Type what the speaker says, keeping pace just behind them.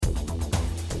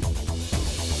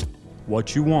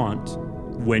what you want,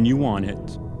 when you want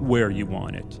it, where you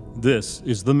want it. This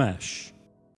is The Mesh.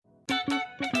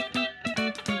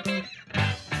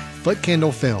 Foot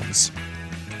Candle Films.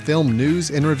 Film news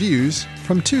and reviews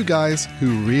from two guys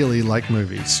who really like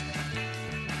movies.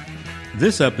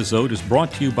 This episode is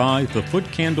brought to you by the Foot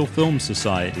Candle Film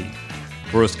Society.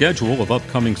 For a schedule of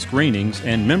upcoming screenings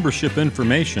and membership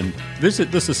information, visit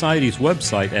the Society's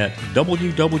website at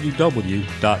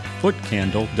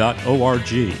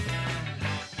www.footcandle.org.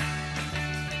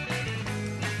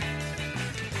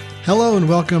 Hello and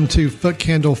welcome to Foot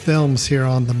Candle Films here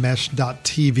on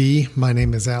themesh.tv. My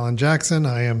name is Alan Jackson.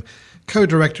 I am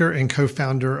co-director and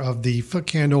co-founder of the Foot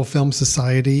Candle Film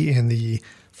Society and the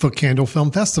Foot Candle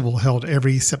Film Festival held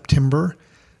every September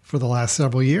for the last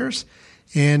several years.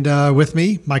 And with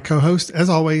me, my co-host, as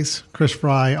always, Chris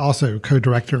Fry, also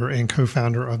co-director and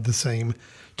co-founder of the same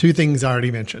two things I already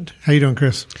mentioned. How you doing,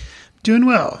 Chris? Doing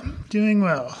well.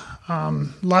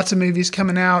 Lots of movies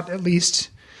coming out, at least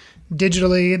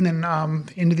digitally, and then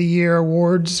end of the year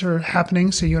awards are happening.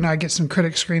 So you and I get some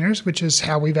critic screeners, which is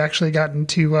how we've actually gotten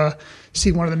to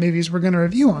see one of the movies we're going to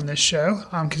review on this show.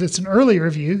 Because it's an early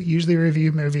review. Usually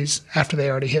review movies after they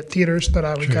already hit theaters,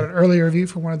 but we've got an early review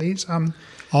for one of these.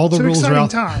 All the rules are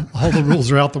out. Time. All the rules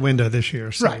are out the window this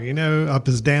year. So, right. Up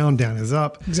is down, down is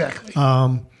up. Exactly.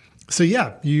 So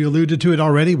yeah, you alluded to it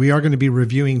already. We are going to be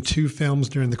reviewing two films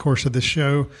during the course of this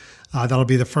show. That'll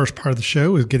be the first part of the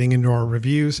show, is getting into our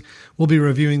reviews. We'll be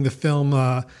reviewing the film,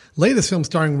 latest film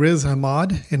starring Riz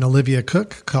Ahmed and Olivia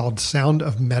Cooke called Sound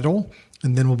of Metal.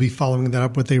 And then we'll be following that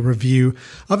up with a review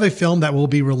of a film that will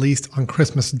be released on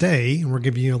Christmas Day. And we're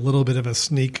giving you a little bit of a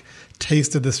sneak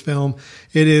taste of this film.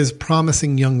 It is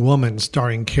Promising Young Woman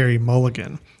starring Carey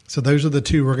Mulligan. So those are the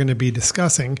two we're going to be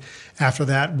discussing. After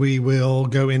that, we will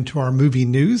go into our movie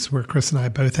news, where Chris and I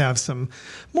both have some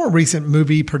more recent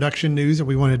movie production news that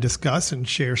we want to discuss and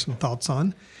share some thoughts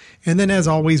on. And then, as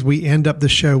always, we end up the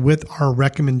show with our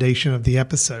recommendation of the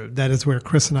episode. That is where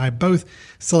Chris and I both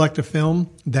select a film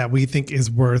that we think is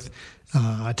worth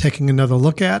taking another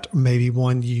look at, maybe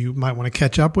one you might want to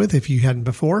catch up with if you hadn't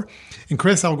before. And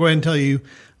Chris, I'll go ahead and tell you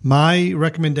my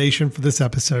recommendation for this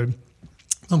episode.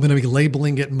 I'm going to be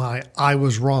labeling it my I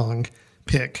Was Wrong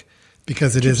pick,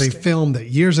 because it is a film that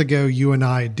years ago you and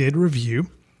I did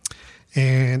review.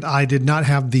 And I did not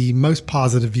have the most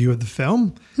positive view of the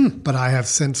film, but I have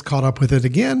since caught up with it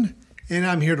again, and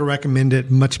I'm here to recommend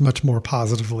it much, much more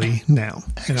positively now.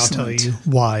 Excellent. And I'll tell you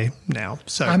why now.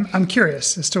 So I'm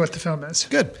curious as to what the film is.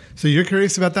 Good. So you're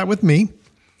curious about that with me.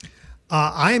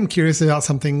 I am curious about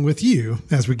something with you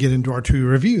as we get into our two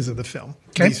reviews of the film.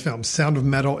 Okay. These films, Sound of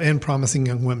Metal and Promising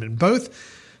Young Women. Both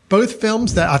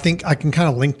films that I think I can kind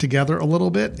of link together a little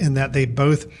bit, in that they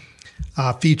both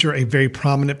feature a very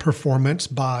prominent performance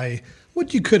by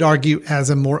what you could argue as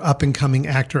a more up-and-coming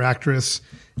actor-actress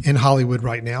in Hollywood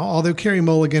right now. Although Carey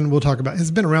Mulligan, we'll talk about,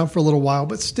 has been around for a little while,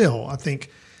 but still, I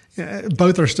think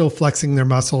both are still flexing their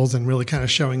muscles and really kind of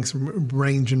showing some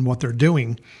range in what they're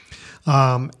doing.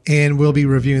 And we'll be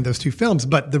reviewing those two films.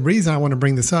 But the reason I want to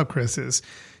bring this up, Chris, is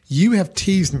you have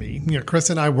teased me.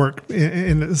 Chris and I work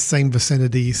in the same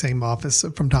vicinity, same office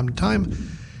from time to time.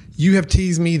 You have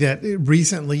teased me that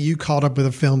recently you caught up with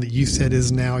a film that you said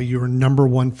is now your number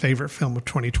one favorite film of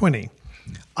 2020.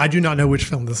 I do not know which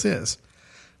film this is.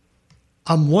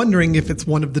 I'm wondering if it's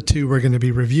one of the two we're going to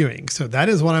be reviewing. So that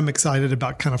is what I'm excited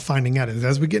about kind of finding out, is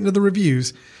as we get into the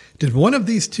reviews, did one of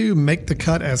these two make the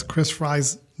cut as Chris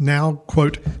Fry's now,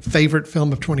 quote, favorite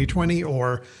film of 2020,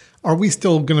 or are we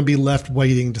still going to be left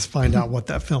waiting to find out what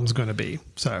that film's going to be?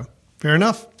 So fair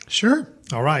enough? Sure.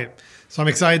 All right. So I'm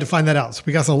excited to find that out. So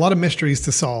we got a lot of mysteries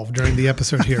to solve during the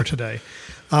episode here today.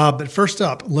 But first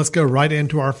up, let's go right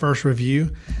into our first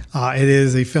review. It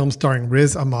is a film starring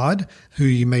Riz Ahmed, who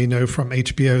you may know from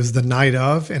HBO's The Night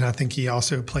Of, and I think he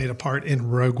also played a part in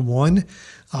Rogue One.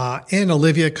 And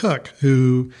Olivia Cooke,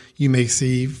 who you may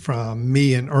see from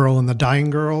Me and Earl and the Dying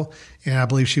Girl, and I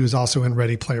believe she was also in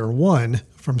Ready Player One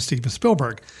from Steven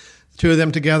Spielberg. Two of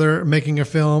them together making a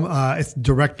film. It's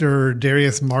director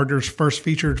Darius Marder's first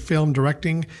featured film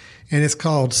directing, and it's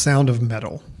called Sound of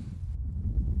Metal.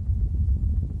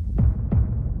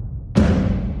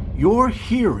 Your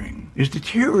hearing is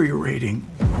deteriorating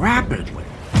rapidly.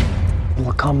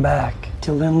 We'll come back.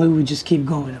 Till then, Lou, we just keep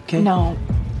going, okay? No.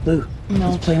 Lou,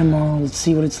 no. Let's play tomorrow. Let's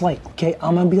see what it's like, okay?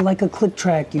 I'm gonna be like a click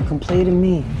track. You can play to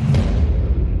me.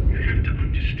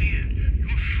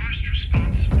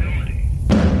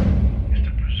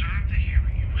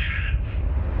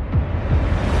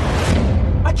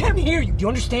 I can't hear you. Do you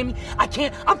understand me? I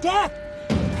can't. I'm deaf.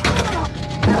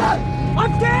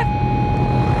 I'm deaf.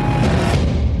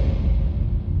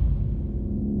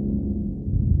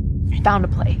 found a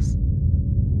place.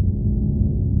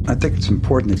 I think it's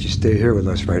important that you stay here with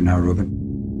us right now, Ruben.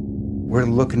 We're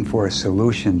looking for a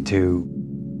solution to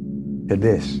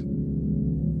this.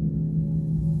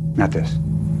 Not this.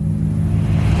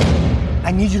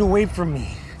 I need you to wait for me,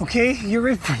 okay? You're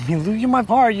it for me, Lou. You're my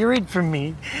heart. You're it for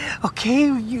me, okay?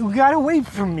 You gotta wait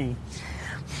for me.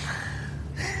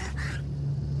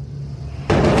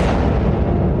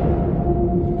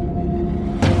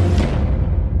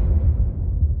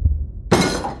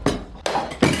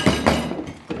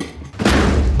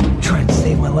 Trying to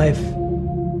save my life.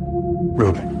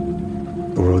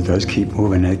 Ruben, the world does keep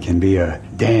moving. It can be a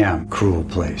damn cruel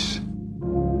place.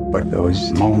 But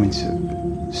those moments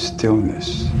of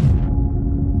stillness,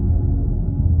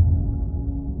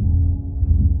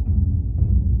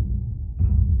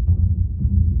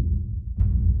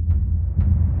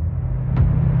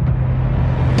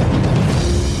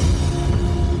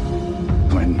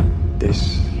 when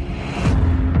this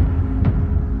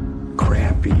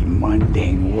crappy,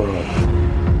 mundane world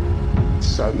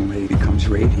suddenly becomes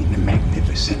radiant and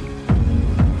magnificent,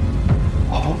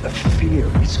 all the fear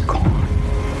is gone.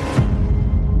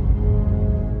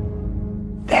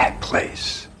 That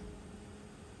place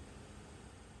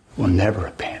will never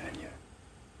abandon you.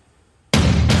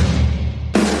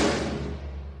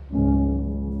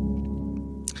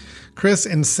 Chris,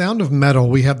 in Sound of Metal,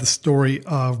 we have the story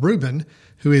of Ruben,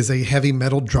 who is a heavy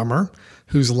metal drummer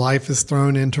whose life is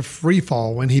thrown into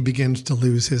freefall when he begins to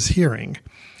lose his hearing.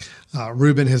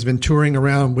 Ruben has been touring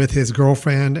around with his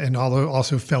girlfriend and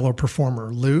also fellow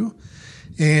performer Lou.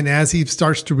 And as he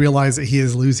starts to realize that he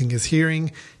is losing his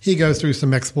hearing, he goes through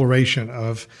some exploration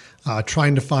of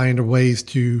trying to find ways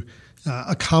to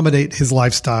accommodate his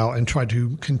lifestyle and try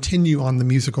to continue on the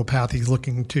musical path he's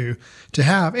looking to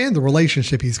have and the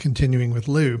relationship he's continuing with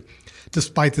Lou,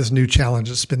 despite this new challenge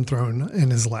that's been thrown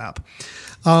in his lap.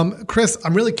 Chris,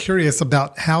 I'm really curious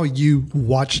about how you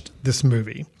watched this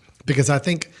movie, because I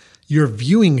think your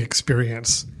viewing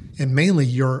experience and mainly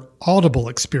your audible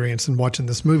experience in watching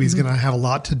this movie is going to have a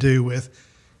lot to do with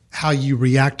how you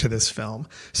react to this film.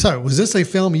 So was this a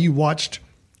film you watched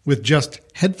with just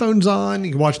headphones on?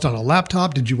 You watched on a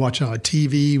laptop? Did you watch on a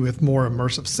TV with more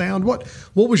immersive sound? What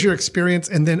was your experience?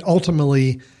 And then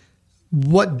ultimately,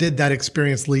 what did that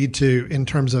experience lead to in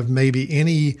terms of maybe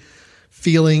any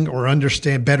feeling or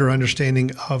better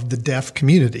understanding of the deaf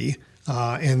community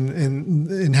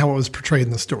and how it was portrayed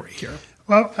in the story here?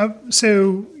 Well,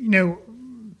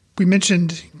 we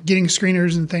mentioned getting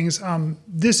screeners and things.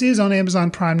 This is on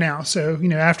Amazon Prime now. So,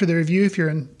 after the review, if you're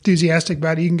enthusiastic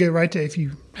about it, you can go right there. If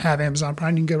you have Amazon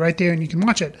Prime, you can go right there and you can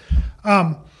watch it.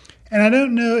 And I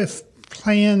don't know if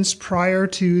plans prior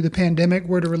to the pandemic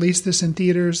were to release this in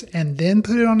theaters and then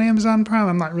put it on Amazon Prime.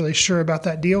 I'm not really sure about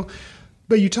that deal.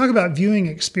 But you talk about viewing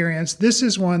experience. This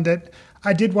is one that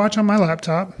I did watch on my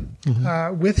laptop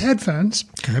with headphones.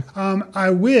 Okay. I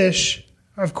wish,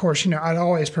 of course, I'd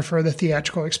always prefer the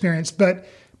theatrical experience, but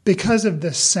because of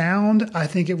the sound, I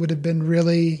think it would have been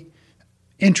really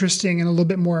interesting and a little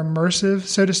bit more immersive,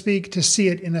 so to speak, to see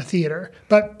it in a theater.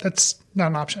 But that's not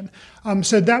an option.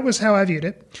 So that was how I viewed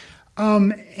it.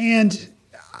 And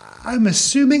I'm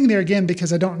assuming there again,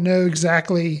 because I don't know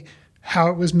exactly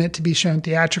how it was meant to be shown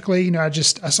theatrically. I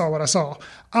saw what I saw.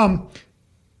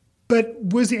 But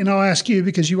and I'll ask you,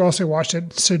 because you also watched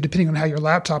it, so depending on how your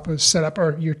laptop was set up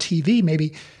or your TV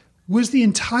maybe, was the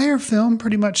entire film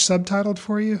pretty much subtitled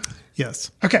for you?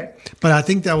 Yes. Okay. But I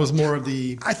think that was more of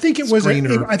the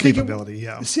screener capability.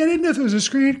 Yeah. See, I didn't know if it was a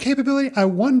screener capability. I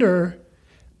wonder.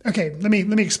 Okay, let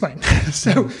me explain.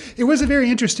 So it was a very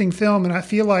interesting film, and I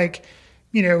feel like,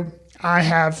 I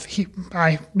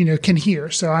can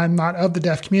hear, so I'm not of the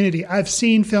deaf community. I've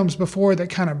seen films before that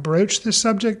kind of broach this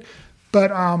subject,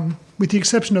 but with the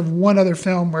exception of one other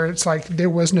film where it's like there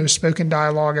was no spoken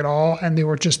dialogue at all, and they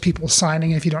were just people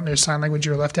signing. If you don't know sign language,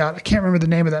 you're left out. I can't remember the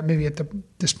name of that movie at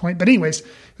this point, but anyways,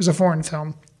 it was a foreign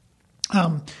film.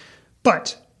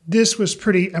 But this was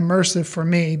pretty immersive for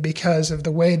me because of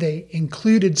the way they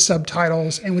included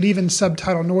subtitles and would even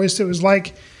subtitle noise. So it was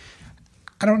like,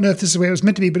 I don't know if this is the way it was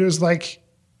meant to be, but it was like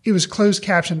it was closed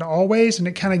captioned always, and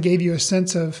it kind of gave you a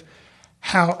sense of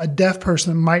how a deaf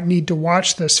person might need to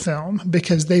watch this film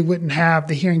because they wouldn't have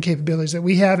the hearing capabilities that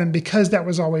we have. And because that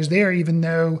was always there, even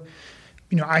though,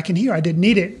 I can hear, I didn't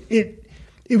need it.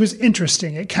 It was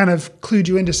interesting. It kind of clued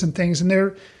you into some things. And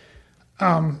there,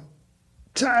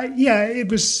 it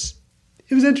was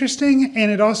interesting. And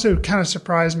it also kind of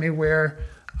surprised me where,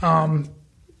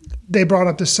 they brought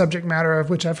up the subject matter of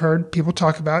which I've heard people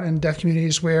talk about in deaf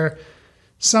communities where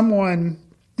someone,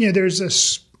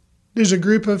 there's a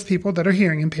group of people that are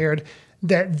hearing impaired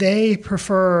that they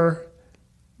prefer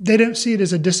they don't see it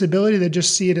as a disability. They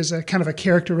just see it as a kind of a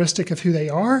characteristic of who they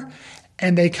are.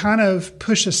 And they kind of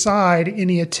push aside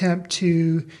any attempt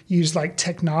to use like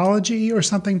technology or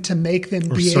something to make them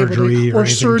be able to, or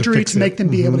surgery to make them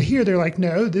be able to hear. They're like,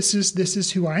 no, this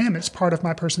is who I am. It's part of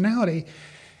my personality.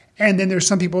 And then there's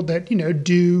some people that,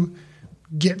 do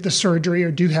get the surgery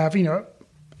or do have,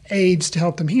 aids to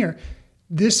help them hear.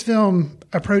 This film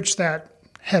approached that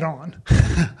head on.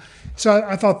 So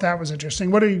I thought that was interesting.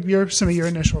 What are some of your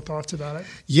initial thoughts about it?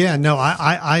 Yeah, no,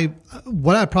 I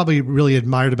what I probably really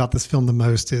admired about this film the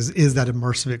most is that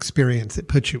immersive experience it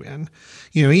puts you in.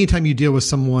 Anytime you deal with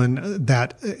someone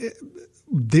that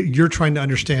you're trying to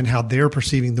understand how they're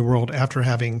perceiving the world after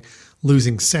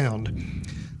losing sound,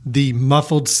 the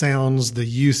muffled sounds, the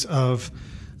use of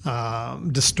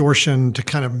distortion to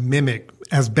kind of mimic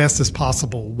as best as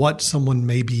possible what someone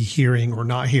may be hearing or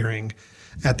not hearing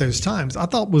at those times, I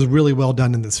thought was really well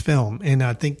done in this film. And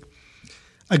I think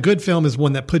a good film is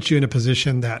one that puts you in a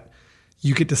position that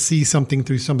you get to see something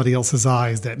through somebody else's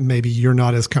eyes that maybe you're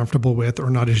not as comfortable with or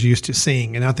not as used to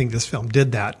seeing. And I think this film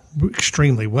did that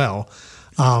extremely well.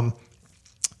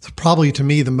 It's probably to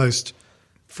me the most,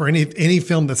 for any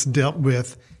film that's dealt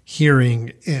with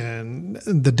hearing in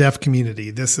the deaf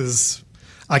community,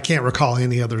 I can't recall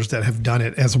any others that have done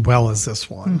it as well as this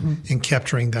one in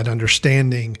capturing that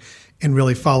understanding and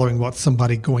really following what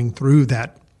somebody going through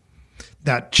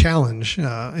that challenge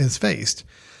is faced.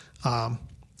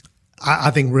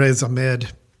 I think Riz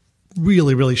Ahmed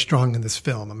really, really strong in this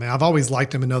film. I mean, I've always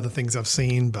liked him in other things I've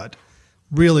seen, but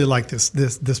really like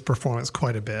this performance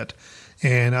quite a bit.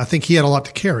 And I think he had a lot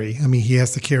to carry. I mean, he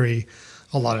has to carry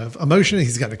a lot of emotion.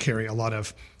 He's got to carry a lot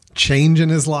of change in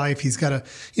his life. He's got to,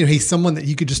 he's someone that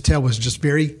you could just tell was just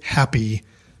very happy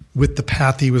with the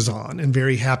path he was on and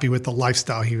very happy with the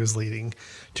lifestyle he was leading.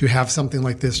 To have something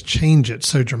like this change it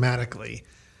so dramatically.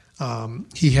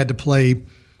 He had to play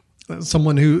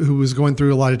someone who was going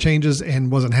through a lot of changes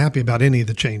and wasn't happy about any of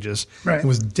the changes. Right. And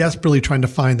was desperately trying to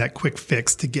find that quick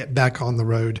fix to get back on the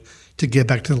road, to get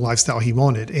back to the lifestyle he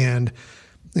wanted. And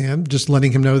just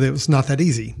letting him know that it was not that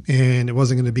easy and it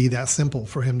wasn't going to be that simple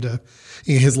for him to,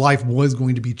 his life was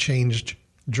going to be changed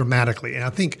dramatically. And I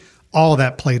think all of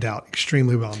that played out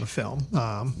extremely well in the film.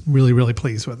 Really, really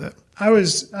pleased with it. I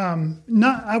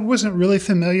wasn't really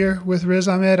familiar with Riz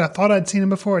Ahmed. I thought I'd seen him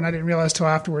before, and I didn't realize till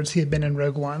afterwards he had been in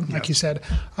Rogue One, like you said.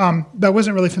 But I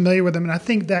wasn't really familiar with him, and I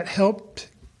think that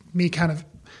helped me kind of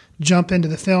jump into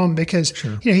the film because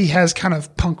he has kind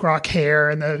of punk rock hair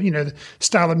and the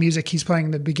style of music he's playing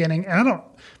in the beginning. And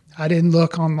I didn't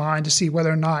look online to see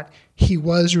whether or not he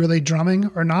was really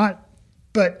drumming or not.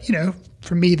 But,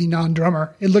 for me, the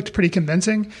non-drummer, it looked pretty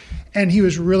convincing. And he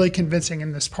was really convincing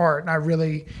in this part. And I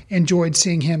really enjoyed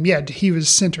seeing him. Yeah, he was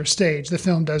center stage. The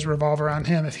film does revolve around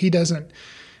him. If he doesn't,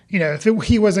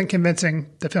 he wasn't convincing,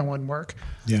 the film wouldn't work.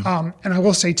 Yeah. And I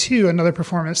will say, too, another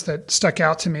performance that stuck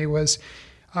out to me was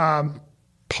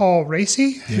Paul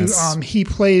Raci, who he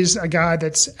plays a guy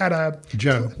that's at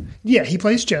Joe. Yeah, he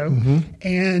plays Joe,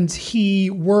 and he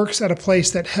works at a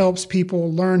place that helps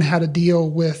people learn how to deal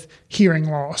with hearing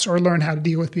loss or learn how to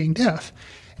deal with being deaf.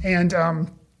 And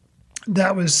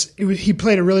he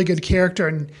played a really good character,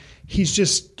 and he's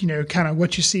just, kind of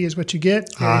what you see is what you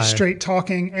get. Very straight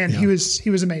talking, and he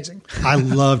was amazing. I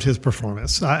loved his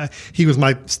performance. He was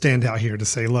my standout here to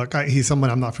say, look, he's someone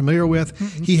I'm not familiar with.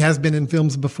 Mm-hmm. He has been in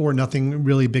films before, nothing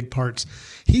really big parts.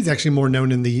 He's actually more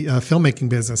known in the filmmaking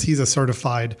business. He's a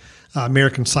certified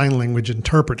American Sign Language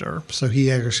interpreter. So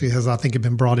he actually has, I think,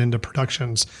 been brought into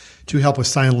productions to help with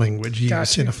sign language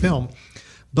use in a film.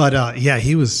 But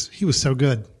he was so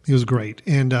good. He was great.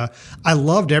 And I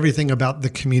loved everything about the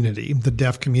community, the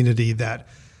deaf community that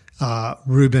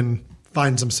Ruben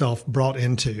finds himself brought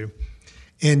into.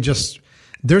 And just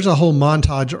there's a whole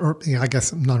montage, or I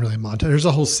guess not really a montage, there's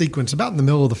a whole sequence about in the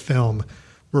middle of the film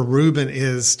where Ruben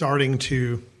is starting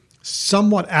to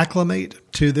somewhat acclimate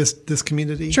to this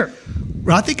community. Sure.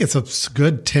 I think it's a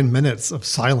good 10 minutes of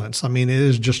silence. I mean, it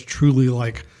is just truly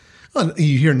like,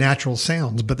 you hear natural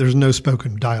sounds, but there's no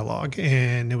spoken dialogue.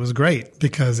 And it was great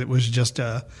because it was just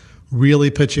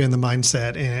really put you in the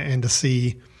mindset and to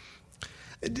see.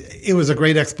 It was a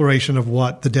great exploration of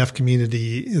what the deaf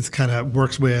community is kind of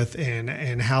works with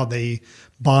and how they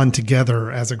bond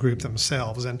together as a group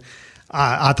themselves. And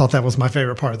I thought that was my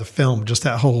favorite part of the film, just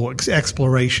that whole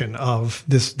exploration of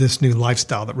this new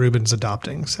lifestyle that Ruben's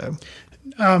adopting. So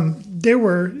there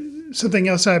were something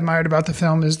else I admired about the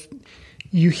film is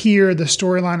you hear the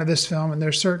storyline of this film and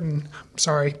there's certain,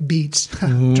 beats,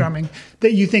 drumming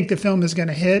that you think the film is going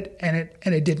to hit and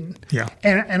it didn't. Yeah.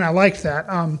 And I liked that.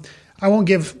 I won't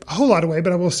give a whole lot away,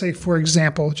 but I will say, for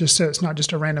example, just so it's not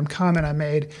just a random comment I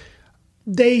made,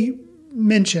 they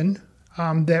mention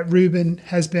that Ruben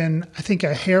has been, I think,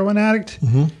 a heroin addict.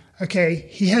 Mm-hmm. Okay,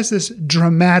 he has this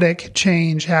dramatic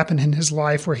change happen in his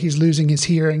life where he's losing his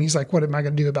hearing. He's like, what am I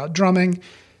going to do about drumming?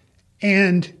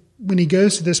 And when he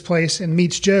goes to this place and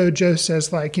meets Joe, Joe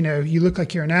says, like, you know, you look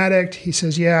like you're an addict. He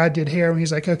says, yeah, I did heroin.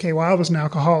 He's like, okay, well, I was an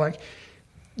alcoholic.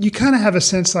 You kind of have a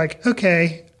sense like,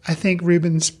 okay, I think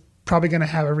Ruben's probably going to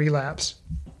have a relapse.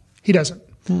 He doesn't.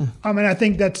 I mean, I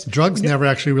think that's... Drugs never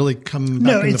actually really come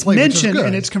back into it's play, mentioned which is good.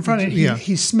 and it's confronted.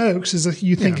 He smokes,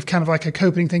 you think of kind of like a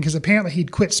coping thing, because apparently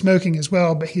he'd quit smoking as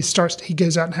well, but he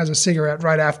goes out and has a cigarette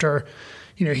right after,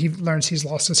 you know, he learns he's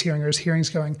lost his hearing or his hearing's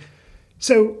going.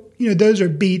 So, you know, those are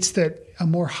beats that a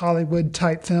more Hollywood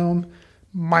type film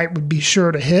would be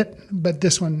sure to hit, but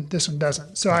this one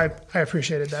doesn't. So I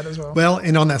appreciated that as well. Well,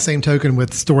 and on that same token,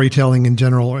 with storytelling in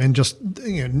general, and just,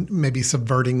 you know, maybe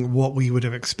subverting what we would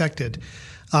have expected,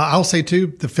 I'll say too,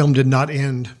 the film did not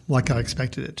end like I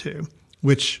expected it to,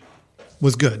 which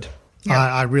was good. Yeah.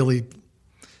 I really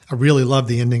love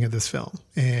the ending of this film,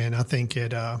 and I think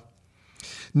it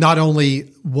not only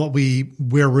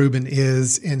where Ruben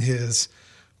is in his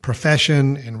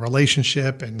profession and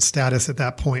relationship and status at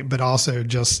that point, but also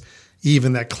just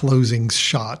even that closing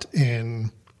shot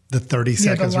in the 30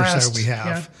 seconds or so we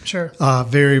have. Yeah, sure.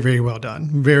 Very, very well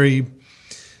done.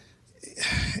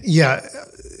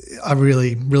 I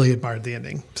really, really admired the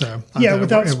ending. So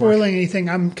without spoiling anything,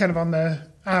 I'm kind of on the.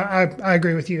 I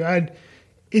agree with you.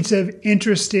 It's an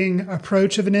interesting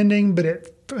approach of an ending,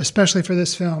 but especially for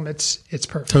this film, it's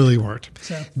perfect. Totally worked.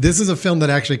 So. This is a film that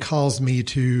actually calls me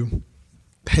to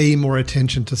pay more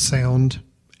attention to sound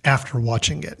after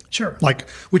watching it. Sure.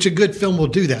 Which a good film will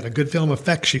do that. A good film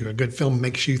affects you. A good film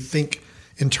makes you think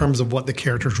in terms of what the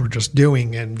characters were just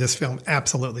doing, and this film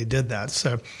absolutely did that.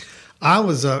 So I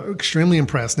was extremely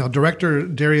impressed. Now, director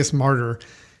Darius Marder,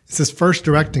 it's his first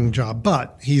directing job,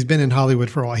 but he's been in Hollywood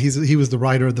for a while. He was the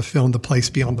writer of the film The Place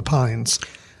Beyond the Pines.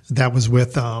 That was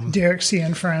with Derek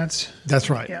Cianfrance. That's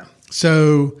right. Yeah.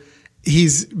 So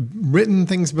he's written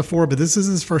things before, but this is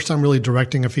his first time really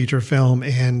directing a feature film,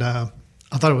 and I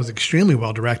thought it was extremely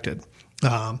well directed.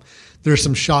 There's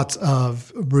some shots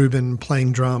of Ruben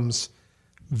playing drums,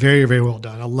 very, very well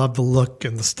done. I love the look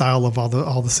and the style of all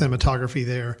the cinematography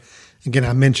there. Again,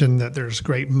 I mentioned that there's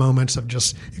great moments of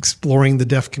just exploring the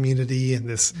deaf community and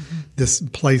this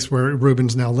place where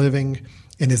Ruben's now living,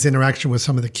 and his interaction with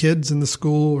some of the kids in the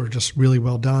school are just really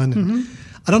well done. And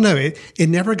I don't know, it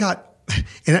never got.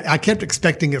 And I kept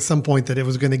expecting at some point that it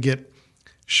was going to get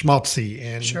schmaltzy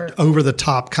and over the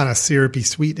top, kind of syrupy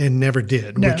sweet, and never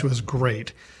did, which was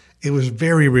great. It was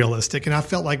very realistic. And I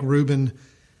felt like Ruben,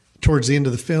 towards the end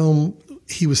of the film,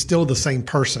 he was still the same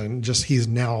person, just he's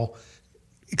now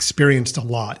experienced a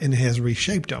lot and has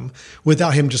reshaped him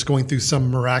without him just going through some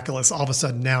miraculous, all of a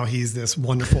sudden now he's this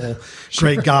wonderful,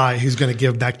 great guy who's going to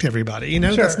give back to everybody. You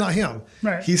know, that's not him.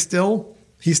 Right. He's still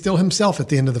himself at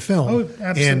the end of the film. Oh,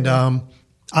 absolutely. And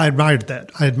I admired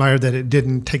that. I admired that it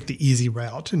didn't take the easy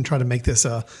route and try to make this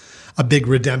a big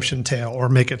redemption tale or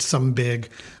make it some big,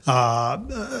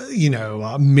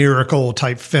 miracle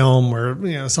type film where,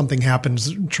 you know, something happens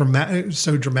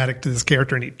so dramatic to this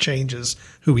character and he changes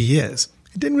who he is.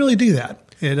 It didn't really do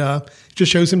that. It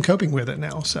just shows him coping with it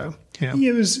now. So, yeah.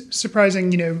 It was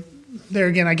surprising, you know, there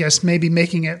again, I guess maybe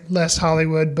making it less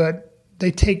Hollywood, but they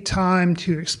take time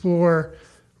to explore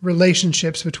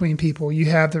relationships between people. You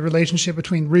have the relationship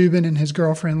between Ruben and his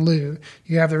girlfriend Lou.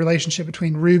 You have the relationship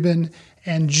between Ruben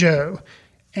and Joe.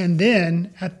 And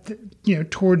then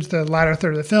towards the latter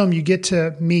third of the film, you get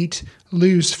to meet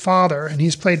Lou's father, and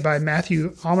he's played by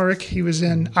Matthew Almeric. He was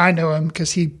I know him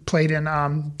because he played in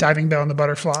Diving Bell and the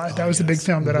Butterfly. That was the big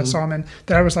film that I saw him in,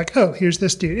 that I was like, oh, here's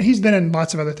this dude. And he's been in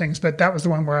lots of other things, but that was the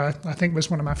one where I think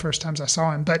was one of my first times I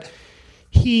saw him. But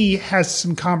he has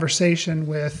some conversation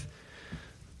with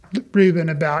Ruben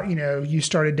about, you know, you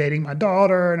started dating my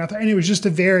daughter. And it was just a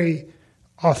very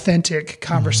authentic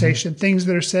conversation, things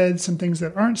that are said, some things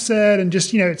that aren't said. And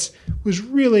just, you know, it was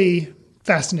really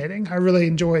fascinating. I really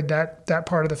enjoyed that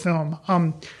part of the film.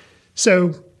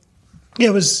 So it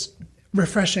was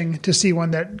refreshing to see one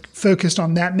that focused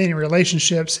on that many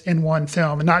relationships in one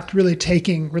film and not really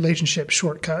taking relationship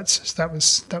shortcuts. So that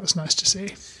was nice to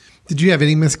see. Did you have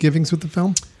any misgivings with the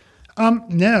film?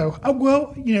 No.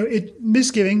 Well, you know,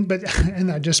 misgiving, but,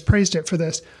 and I just praised it for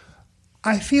this.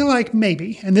 I feel like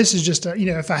maybe, and this is just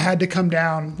if I had to come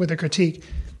down with a critique,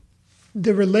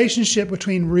 the relationship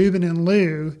between Ruben and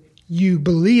Lou, you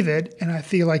believe it, and I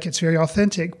feel like it's very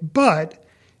authentic, but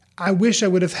I wish I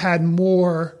would have had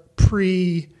more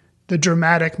the the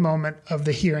dramatic moment of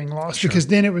the hearing loss, because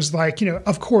then it was like,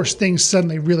 of course things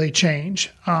suddenly really change.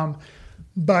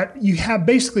 But you have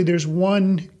basically, there's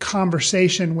one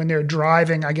conversation when they're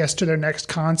driving, I guess, to their next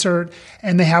concert,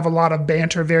 and they have a lot of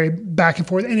banter, very back and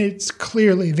forth. And it's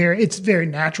clearly it's very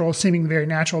natural, seeming very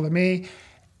natural to me.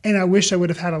 And I wish I would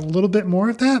have had a little bit more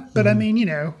of that. But I mean,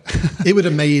 it would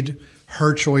have made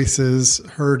her choices,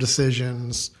 her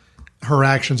decisions, her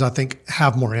actions, I think,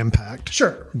 have more impact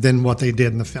than what they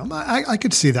did in the film. I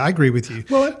could see that. I agree with you.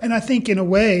 Well, and I think in a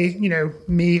way,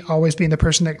 me always being the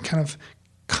person that kind of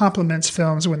compliments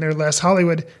films when they're less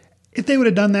Hollywood, if they would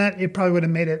have done that, it probably would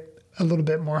have made it a little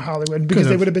bit more Hollywood, because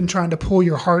they would have been trying to pull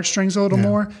your heartstrings a little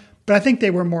more. But I think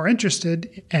they were more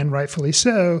interested, and rightfully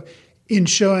so, in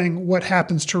showing what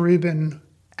happens to Ruben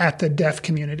at the deaf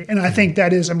community. And I think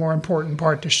that is a more important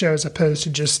part to show, as opposed to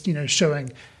just,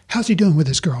 showing how's he doing with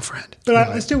his girlfriend. But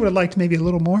I still would have liked maybe a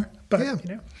little more. But,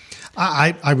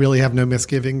 I really have no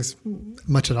misgivings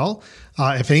much at all.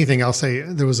 If anything, I'll say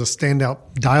there was a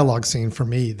standout dialogue scene for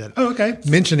me that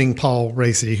mentioning Paul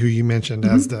Raci, who you mentioned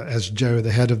as Joe,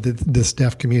 the head of this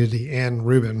deaf community, and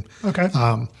Ruben. Okay.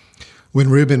 When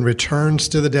Ruben returns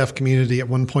to the deaf community at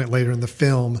one point later in the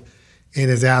film and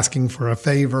is asking for a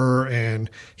favor, and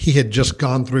he had just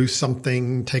gone through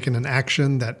something, taken an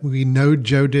action that we know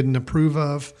Joe didn't approve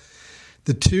of.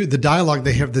 The dialogue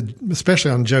they have,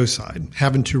 especially on Joe's side,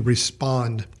 having to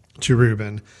respond to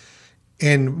Ruben.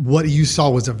 And what you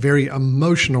saw was a very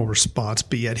emotional response,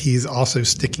 but yet he's also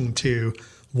sticking to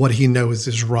what he knows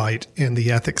is right and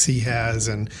the ethics he has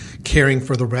and caring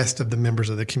for the rest of the members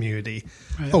of the community.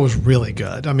 Right. It was really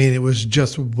good. I mean, it was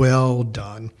just well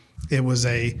done. It was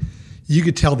you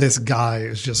could tell this guy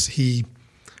is just, he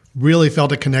really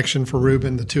felt a connection for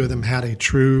Ruben. The two of them had a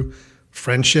true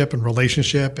friendship and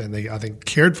relationship, and they, I think,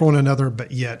 cared for one another,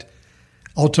 but yet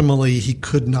ultimately he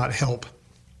could not help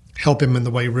him in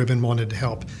the way Ruben wanted to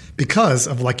help because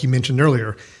of, like you mentioned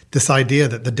earlier, this idea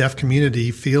that the deaf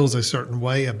community feels a certain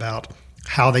way about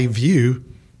how they view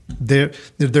their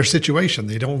situation.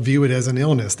 They don't view it as an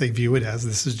illness. They view it as,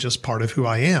 this is just part of who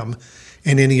I am.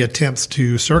 And any attempts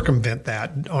to circumvent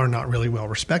that are not really well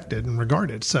respected and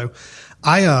regarded. So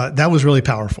that was really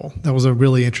powerful. That was a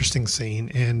really interesting scene,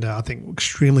 and I think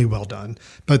extremely well done,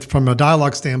 both from a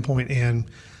dialogue standpoint and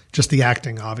just the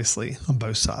acting, obviously, on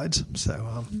both sides.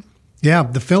 So,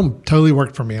 the film totally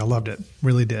worked for me. I loved it.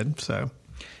 Really did. So,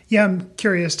 yeah, I'm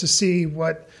curious to see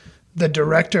what the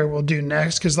director will do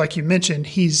next, because like you mentioned,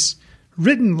 he's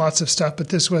written lots of stuff, but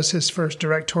this was his first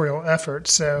directorial effort.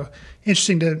 So I'm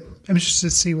interested to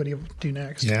see what he'll do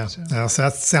next. Yeah. So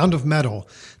that's Sound of Metal.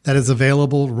 That is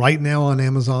available right now on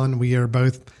Amazon. We are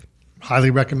both highly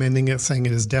recommending it, saying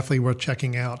it is definitely worth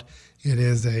checking out. It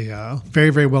is a very,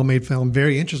 very well-made film,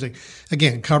 very interesting.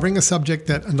 Again, covering a subject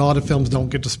that a lot of films don't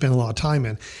get to spend a lot of time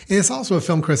in. And it's also a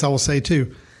film, Chris, I will say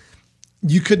too,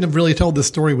 you couldn't have really told this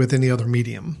story with any other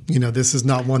medium. This is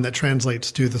not one that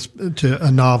translates to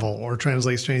a novel or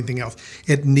translates to anything else.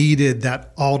 It needed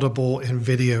that audible and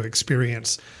video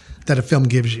experience that a film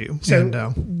gives you. So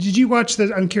did you watch this?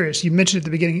 I'm curious. You mentioned at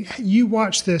the beginning, you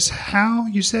watched this. How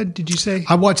did you say?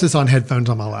 I watched this on headphones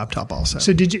on my laptop also.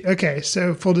 So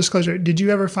so full disclosure, did you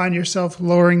ever find yourself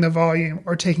lowering the volume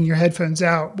or taking your headphones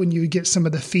out when you would get some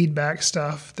of the feedback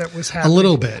stuff that was happening? A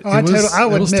little bit. I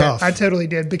would admit, tough. I totally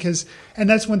did, and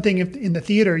that's one thing in the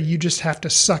theater, you just have to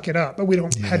suck it up, but we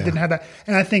didn't have that.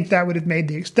 And I think that would have made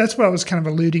that's what I was kind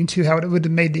of alluding to, how it would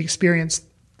have made the experience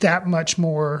that much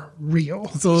more real.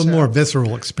 It's a little more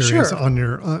visceral experience on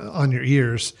your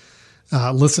ears,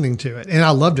 listening to it. And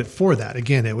I loved it for that.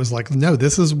 Again, it was like, no,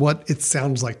 this is what it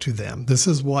sounds like to them. This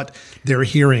is what they're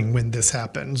hearing when this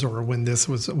happens or when this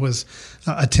was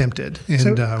attempted.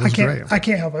 And it was great. I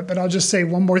can't help it, but I'll just say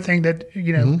one more thing that,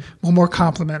 one more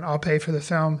compliment I'll pay for the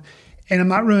film. And I'm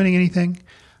not ruining anything.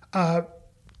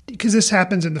 Because this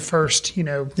happens in the first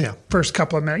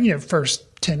couple of minutes,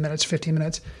 first 10 minutes, 15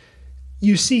 minutes.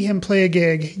 You see him play a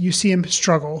gig. You see him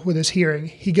struggle with his hearing.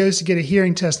 He goes to get a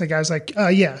hearing test, and the guy's like,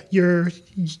 your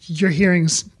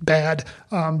hearing's bad.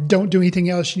 Don't do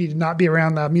anything else. You need to not be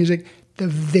around loud music. The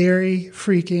very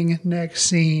freaking next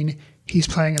scene, he's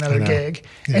playing another gig.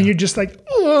 Yeah. And you're just like,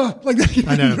 oh. Like that.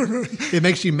 I know. It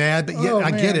makes you mad, but yet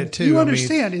I get it, too. You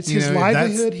understand. It's his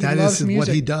livelihood. He loves music. That is what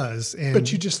he does.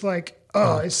 But you just like,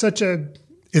 it's such a...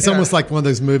 It's almost like one of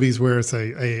those movies where it's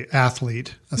a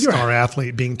athlete, a star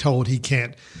athlete being told he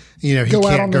can't, he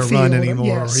can't go run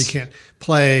anymore, or he can't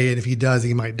play. And if he does,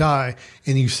 he might die.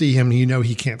 And you see him and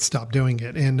he can't stop doing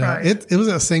it. And it was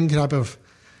that same type of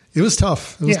It was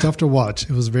tough. It was tough to watch.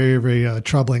 It was very, very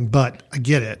troubling, but I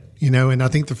get it, and I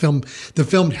think the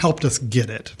film helped us get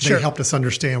it. Sure. They helped us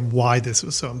understand why this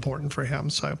was so important for him.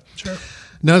 So, Sure.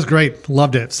 No, it's great.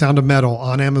 Loved it. Sound of Metal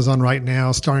on Amazon right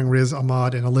now, starring Riz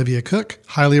Ahmed and Olivia Cook.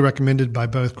 Highly recommended by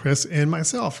both Chris and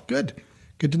myself. Good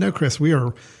to know, Chris. We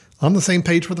are on the same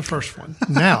page for the first one.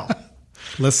 Now,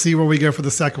 let's see where we go for the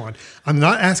second one. I'm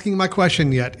not asking my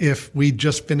question yet if we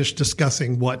just finished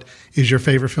discussing what is your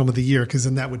favorite film of the year, because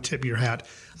then that would tip your hat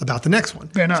about the next one.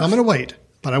 Fair enough. So I'm going to wait,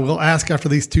 but I will ask after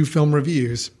these 2 film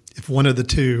reviews if one of the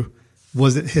 2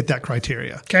 hit that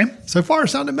criteria. Okay. So far,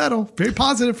 Sound of Metal, very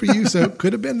positive for you, so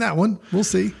could have been that one. We'll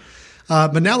see.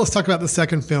 But now let's talk about the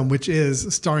second film, which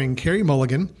is starring Carey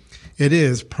Mulligan. It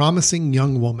is Promising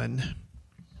Young Woman.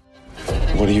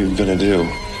 What are you going to do?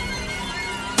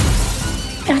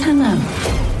 I don't know.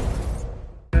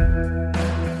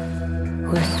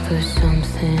 Whisper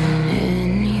something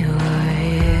in your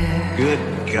ear. Good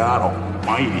God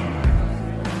almighty.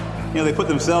 They put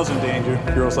themselves in danger,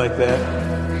 girls like that.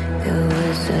 It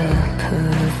was a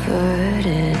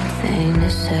perverted thing to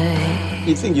say.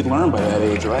 You'd think you'd learn by that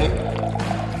age, right?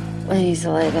 Please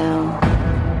lay down.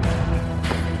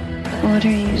 What are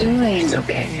you doing? It's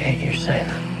okay, you're safe.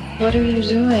 What are you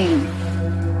doing?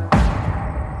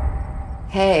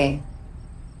 Hey,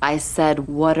 I said,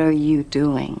 what are you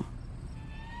doing?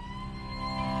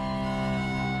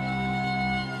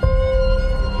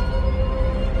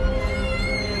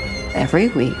 Every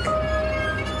week,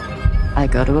 I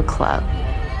go to a club.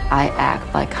 I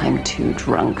act like I'm too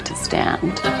drunk to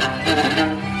stand.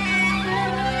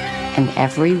 And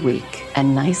every week, a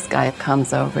nice guy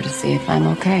comes over to see if I'm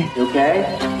okay. You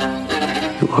okay?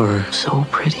 You are so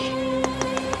pretty.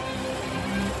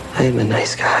 I am a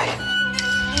nice guy.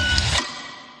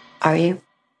 Are you?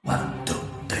 1, 2,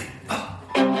 3, 4.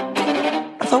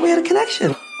 I thought we had a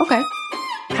connection. Okay.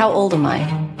 How old am I?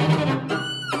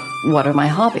 What are my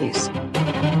hobbies?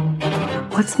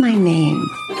 What's my name?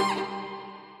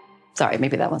 Sorry,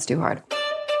 maybe that one's too hard.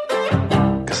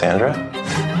 Cassandra?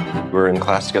 We were in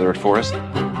class together at Forest.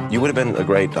 You would have been a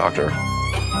great doctor.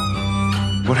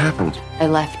 What happened? I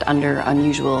left under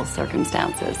unusual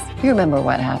circumstances. You remember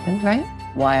what happened, right?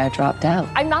 Why I dropped out.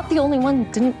 I'm not the only one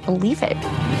who didn't believe it.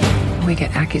 We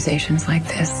get accusations like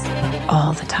this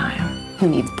all the time. Who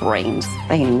needs brains?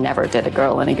 They never did a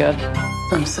girl any good.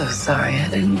 I'm so sorry I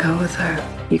didn't go with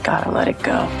her. You gotta let it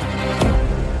go.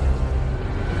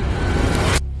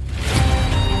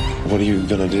 What are you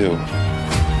gonna do?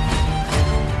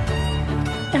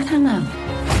 I don't know.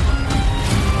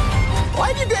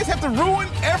 Why do you guys have to ruin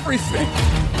everything?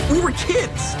 We were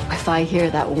kids. If I hear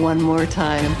that one more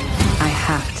time, I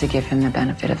have to give him the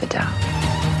benefit of the doubt.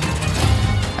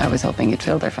 I was hoping you'd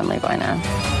feel differently by now.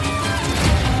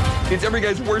 It's every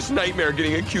guy's worst nightmare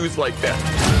getting accused like that.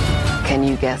 Can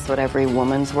you guess what every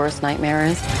woman's worst nightmare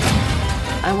is?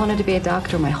 I wanted to be a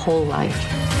doctor my whole life.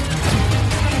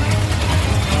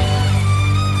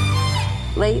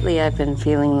 Lately, I've been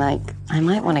feeling like I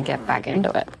might want to get back into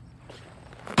it.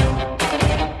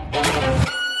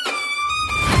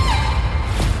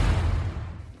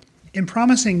 In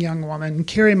Promising Young Woman,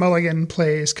 Carey Mulligan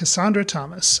plays Cassandra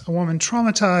Thomas, a woman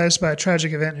traumatized by a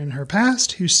tragic event in her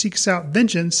past who seeks out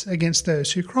vengeance against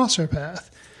those who cross her path.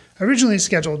 Originally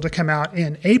scheduled to come out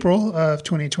in April of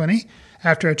 2020,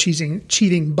 after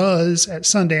achieving buzz at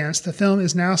Sundance, the film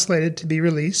is now slated to be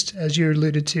released, as you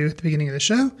alluded to at the beginning of the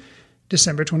show,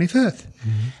 December 25th.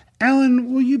 Mm-hmm.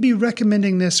 Alan, will you be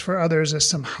recommending this for others as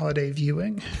some holiday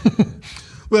viewing?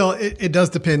 Well, it does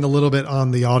depend a little bit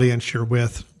on the audience you're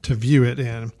with to view it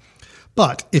in.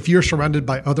 But if you're surrounded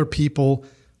by other people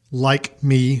like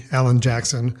me, Alan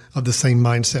Jackson, of the same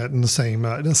mindset and the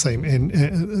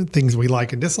same things we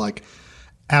like and dislike,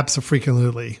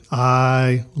 abso-freaking-lutely.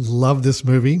 I love this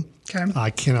movie. Okay. I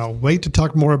cannot wait to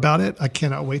talk more about it. I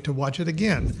cannot wait to watch it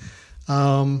again.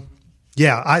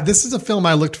 This is a film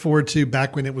I looked forward to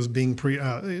back when it was being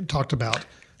talked about.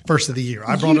 First of the year.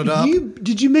 I brought it up.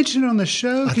 Did you mention it on the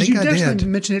show? I think you I definitely did.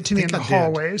 mentioned it to me in the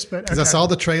hallways. Because I saw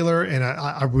the trailer and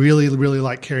I really, really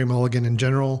like Carey Mulligan in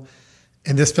general.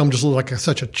 And this film just looked like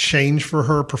such a change for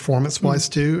her performance-wise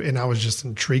too. And I was just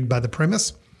intrigued by the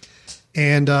premise.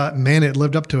 And man, it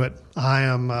lived up to it. I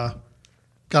am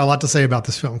got a lot to say about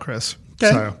this film, Chris.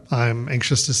 Okay. So I'm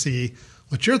anxious to see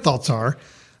what your thoughts are.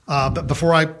 But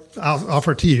before I'll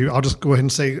offer it to you, I'll just go ahead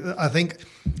and say, I think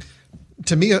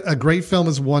to me, a great film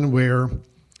is one where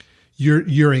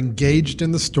you're engaged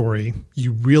in the story.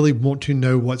 You really want to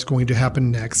know what's going to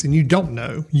happen next, and you don't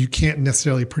know. You can't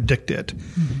necessarily predict it.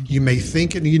 Mm-hmm. You may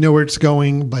think and you know where it's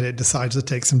going, but it decides to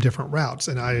take some different routes.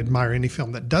 And I admire any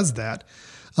film that does that.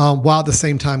 while at the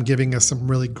same time giving us some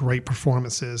really great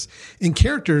performances in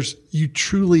characters you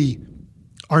truly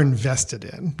are invested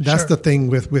in. That's the thing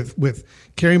with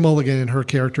Carey Mulligan and her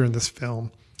character in this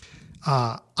film.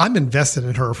 I'm invested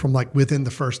in her from like within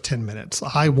the first 10 minutes.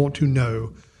 I want to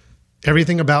know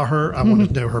everything about her. I want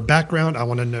to know her background. I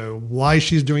want to know why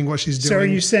she's doing what she's doing. So are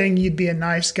you saying you'd be a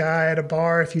nice guy at a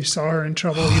bar if you saw her in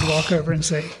trouble? You'd walk over and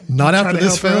say, not after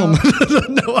this film.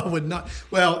 No, I would not.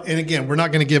 Well, and again, we're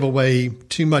not going to give away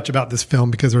too much about this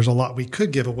film because there's a lot we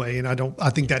could give away. And I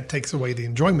think that takes away the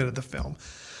enjoyment of the film.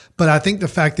 But I think the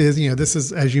fact is, this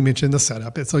is, as you mentioned, the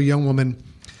setup. It's a young woman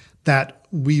that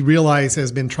we realize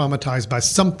has been traumatized by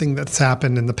something that's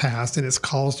happened in the past. And it's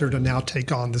caused her to now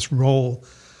take on this role.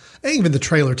 And even the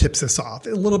trailer tips this off. A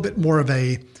little bit more of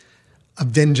a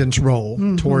vengeance role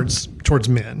towards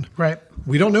men. Right.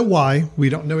 We don't know why. We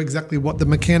don't know exactly what the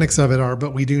mechanics of it are,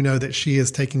 but we do know that she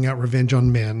is taking out revenge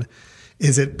on men.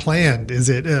 Is it planned? Is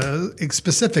it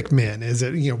specific men? Is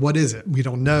it, what is it? We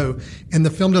don't know. And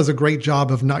the film does a great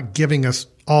job of not giving us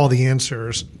all the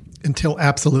answers until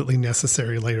absolutely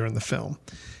necessary later in the film.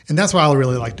 And that's what I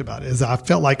really liked about it, is I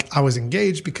felt like I was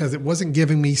engaged because it wasn't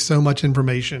giving me so much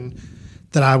information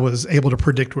that I was able to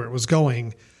predict where it was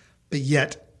going, but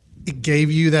yet it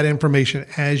gave you that information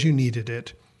as you needed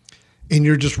it. And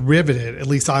you're just riveted, at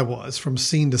least I was, from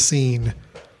scene to scene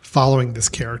following this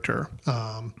character.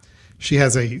 She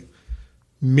has a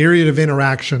myriad of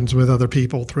interactions with other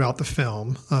people throughout the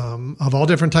film, of all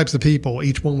different types of people,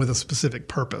 each one with a specific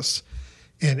purpose.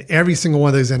 And every single one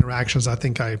of those interactions, I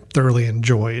think I thoroughly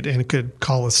enjoyed and could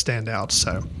call as standouts.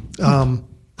 So,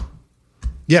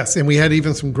 yes, and we had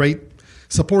even some great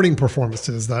supporting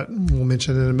performances that we'll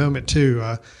mention in a moment too.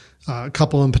 A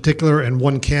couple in particular, and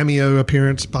one cameo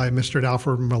appearance by Mr.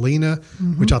 Alfred Molina,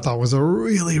 which I thought was a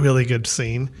really, really good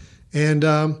scene. And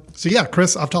so, yeah,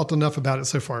 Chris, I've talked enough about it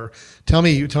so far. Tell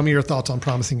me your thoughts on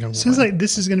Promising Young Woman. Sounds like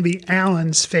this is going to be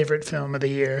Alan's favorite film of the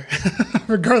year,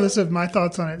 regardless of my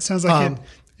thoughts on it. Sounds like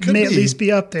it may at least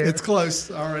be up there. It's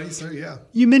close already, so yeah.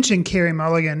 You mentioned Carey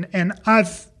Mulligan, and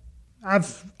I've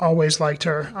always liked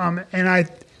her,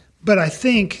 But I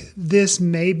think this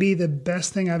may be the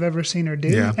best thing I've ever seen her do.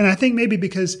 Yeah. And I think maybe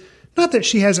because, not that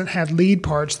she hasn't had lead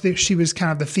parts, that she was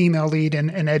kind of the female lead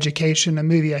in Education, a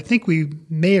movie I think we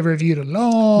may have reviewed a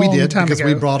long time ago. We did, because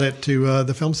we brought it to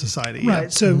the Film Society. Right. Yeah.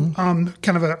 So kind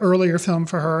of an earlier film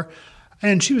for her.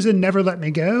 And she was in Never Let Me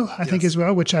Go, I think as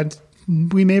well, which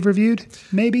we may have reviewed,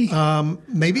 maybe.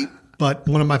 Maybe, but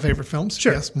one of my favorite films.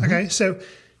 Sure. Yes. Okay. So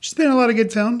she's been in a lot of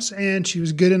good films, and she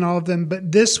was good in all of them.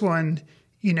 But this one,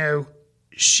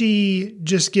 she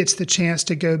just gets the chance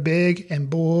to go big, and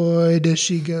boy, does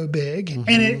she go big. And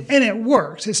it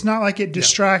works. It's not like it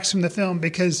distracts from the film,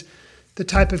 because the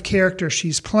type of character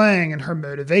she's playing and her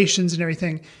motivations and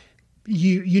everything,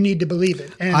 you need to believe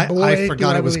it. And I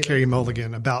forgot it was Carey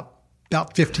Mulligan about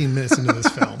 15 minutes into this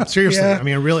film. Seriously. Yeah. I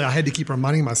mean, I had to keep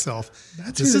reminding myself,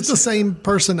 this is the same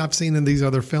person I've seen in these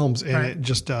other films. And it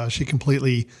just, she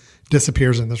completely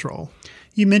disappears in this role.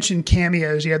 You mentioned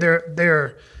cameos. Yeah, there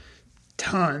are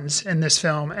tons in this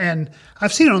film. And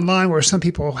I've seen online where some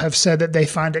people have said that they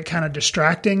find it kind of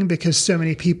distracting because so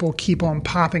many people keep on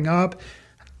popping up.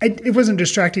 It wasn't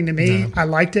distracting to me. No. I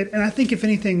liked it. And I think, if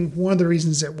anything, one of the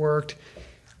reasons it worked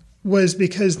was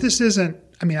because this isn't,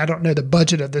 I don't know the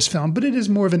budget of this film, but it is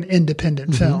more of an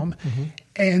independent film.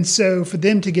 And so for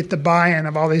them to get the buy-in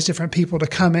of all these different people to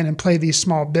come in and play these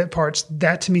small bit parts,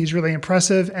 that to me is really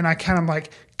impressive. And I kind of like,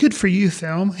 good for you,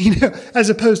 film, as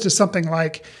opposed to something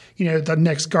like, the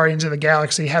next Guardians of the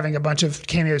Galaxy having a bunch of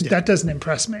cameos. Yeah. That doesn't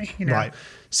impress me, Right.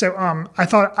 So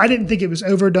I didn't think it was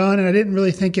overdone, and I didn't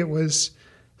really think it was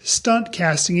stunt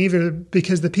casting either,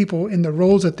 because the people in the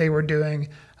roles that they were doing,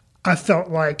 I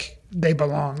felt like they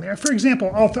belong there. For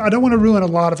example, I don't want to ruin a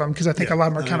lot of them because I think a lot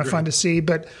of them are kind of fun to see,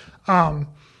 but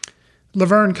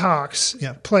Laverne Cox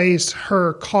plays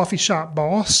her coffee shop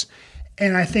boss,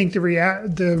 and I think the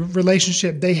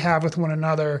relationship they have with one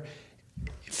another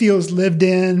feels lived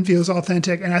in, feels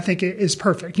authentic, and I think it is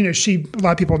perfect. A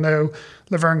lot of people know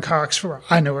Laverne Cox,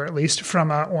 I know her at least,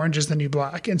 from Orange is the New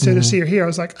Black. And so to see her here, I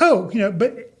was like, but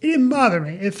it didn't bother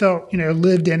me. It felt,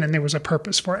 lived in, and there was a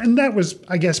purpose for it. And that was,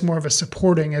 I guess, more of a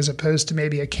supporting as opposed to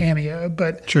maybe a cameo.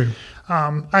 But true.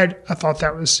 I thought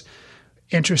that was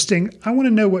interesting. I want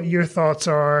to know what your thoughts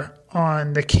are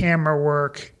on the camera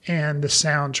work and the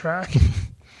soundtrack.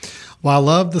 Well, I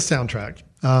love the soundtrack.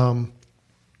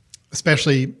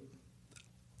 Especially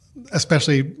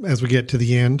as we get to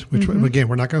the end, which again,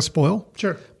 we're not going to spoil.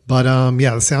 Sure. But the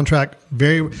soundtrack,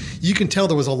 you can tell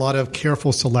there was a lot of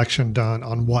careful selection done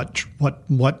on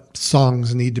what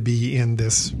songs need to be in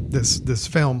this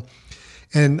film.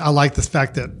 And I like the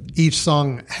fact that each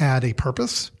song had a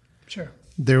purpose. Sure.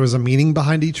 There was a meaning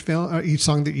behind each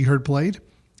song that you heard played.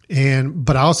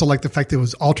 But I also like the fact that it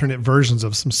was alternate versions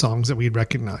of some songs that we'd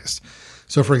recognized.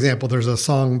 So, for example, there's a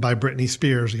song by Britney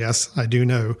Spears. Yes, I do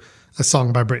know a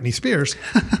song by Britney Spears,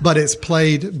 but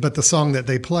the song that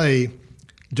they play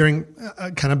during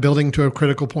kind of building to a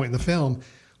critical point in the film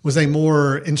was a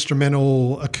more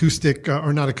instrumental, acoustic,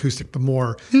 or not acoustic, but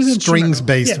more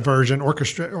strings-based version,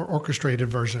 orchestrated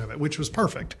version of it, which was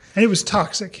perfect. And it was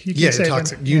Toxic. You can say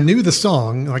Toxic. You knew the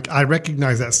song. Like, I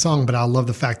recognize that song, but I love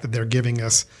the fact that they're giving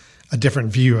us a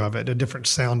different view of it, a different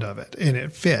sound of it, and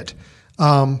it fit.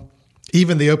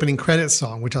 Even the opening credits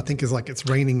song, which I think is like It's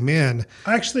Raining Men.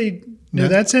 Actually, no,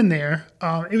 that's in there.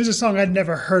 It was a song I'd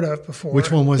never heard of before.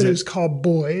 Which one was it? It was called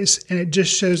Boys, and it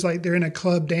just shows like they're in a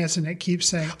club dancing. It keeps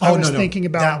saying, I was thinking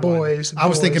about boys. I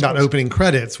was thinking about opening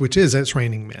credits, which is It's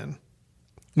Raining Men.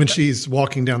 When she's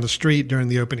walking down the street during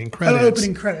the opening credits. Oh,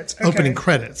 opening credits. Okay. Opening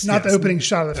credits. Not the opening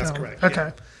shot of the film. That's correct.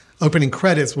 Okay. Yeah. Opening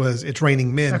credits was It's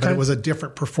Raining Men, but it was a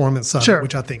different performance of it,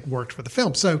 which I think worked for the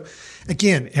film. So,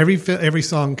 again, every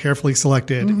song carefully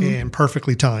selected and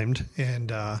perfectly timed. And,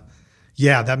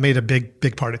 that made a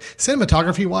big part of it.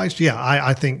 Cinematography-wise,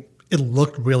 I think it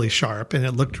looked really sharp and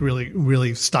it looked really,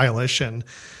 really stylish and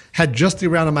had just the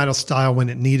right amount of style when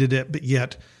it needed it, but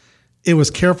yet it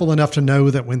was careful enough to know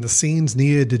that when the scenes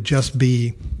needed to just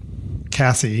be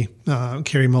Cassie,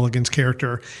 Carey Mulligan's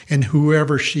character, and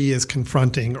whoever she is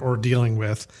confronting or dealing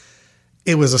with,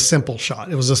 it was a simple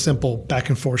shot. It was a simple back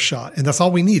and forth shot. And that's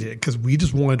all we needed because we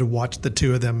just wanted to watch the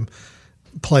two of them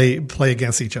play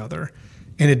against each other.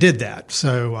 And it did that.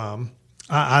 So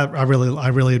I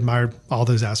really admired all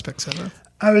those aspects of it.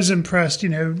 I was impressed,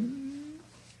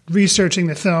 researching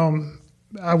the film.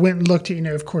 I went and looked at,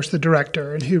 of course, the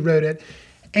director and who wrote it.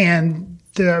 And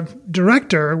the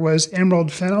director was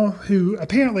Emerald Fennell, who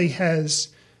apparently has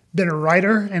been a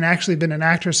writer and actually been an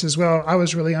actress as well. I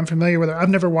was really unfamiliar with her. I've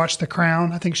never watched The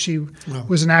Crown. I think she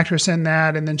was an actress in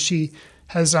that. And then she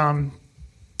has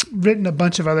written a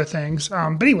bunch of other things.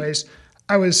 But anyways,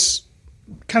 I was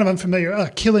kind of unfulfamiliar.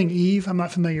 Killing Eve. I'm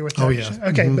not familiar with that. Oh, yeah.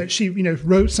 Okay. Mm-hmm. But she,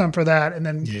 wrote some for that and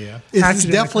then It's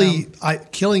definitely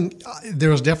there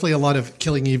was definitely a lot of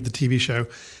Killing Eve, the TV show,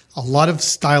 a lot of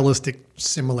stylistic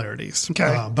similarities,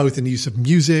 both in the use of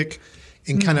music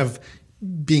and kind of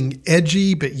being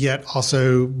edgy, but yet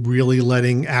also really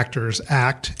letting actors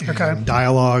act and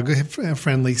dialogue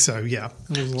friendly. So,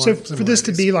 So for this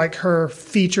to be like her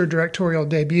feature directorial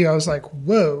debut, I was like,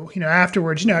 whoa,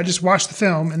 afterwards, I just watched the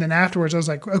film. And then afterwards I was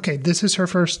like, okay, this is her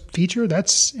first feature.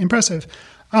 That's impressive.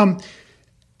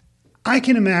 I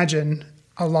can imagine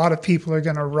a lot of people are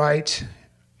going to write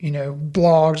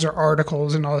blogs or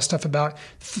articles and all this stuff about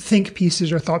think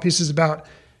pieces or thought pieces about,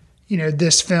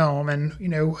 this film and,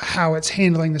 how it's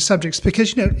handling the subjects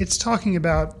because, it's talking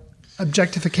about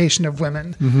objectification of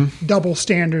women, double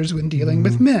standards when dealing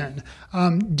with men,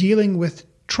 dealing with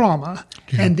trauma,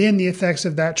 and then the effects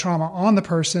of that trauma on the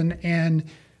person and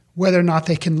whether or not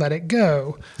they can let it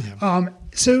go.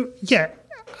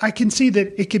 I can see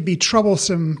that it could be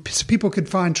troublesome. People could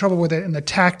find trouble with it and the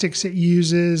tactics it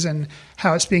uses and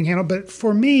how it's being handled. But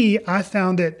for me, I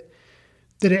found that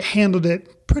it handled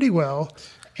it pretty well.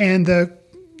 And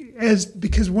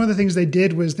because one of the things they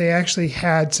did was they actually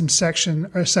had a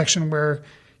section where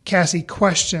Cassie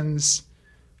questions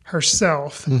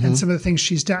herself and some of the things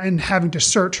she's done and having to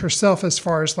search herself as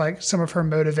far as like some of her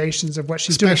motivations of what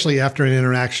she's doing. Especially after an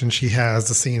interaction she has,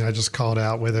 the scene I just called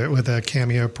out with a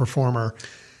cameo performer.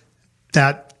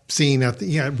 That scene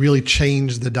really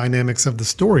changed the dynamics of the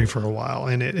story for a while,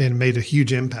 and it made a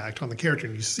huge impact on the character,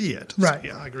 and you see it. Right.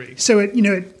 So, I agree.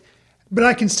 So but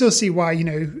I can still see why,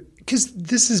 because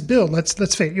this is billed. Let's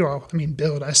face it,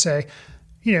 billed. I say,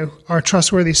 our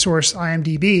trustworthy source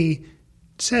IMDb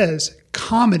says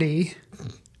comedy,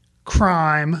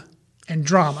 crime, and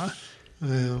drama.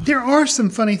 Yeah. There are some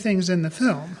funny things in the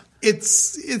film.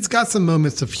 It's got some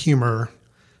moments of humor.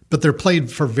 But they're played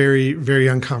for very, very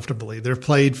uncomfortably. They're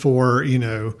played for,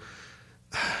 the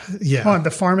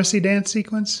pharmacy dance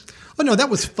sequence? Oh, no, that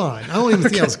was fun. I don't even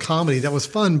think that was comedy. That was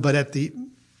fun, but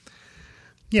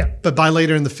but by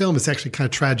later in the film, it's actually kind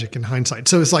of tragic in hindsight.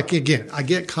 So it's like, again, I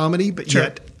get comedy, but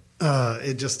yet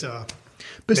it just,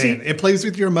 it plays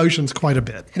with your emotions quite a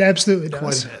bit. It absolutely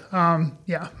does. Quite a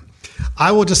bit.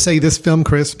 I will just say this film,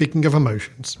 Chris, speaking of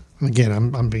emotions, and again,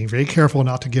 I'm being very careful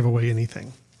not to give away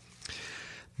anything.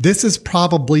 This is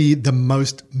probably the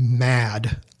most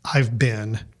mad I've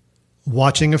been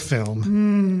watching a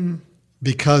film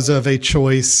because of a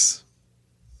choice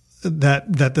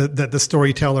that the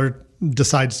storyteller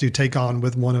decides to take on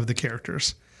with one of the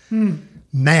characters.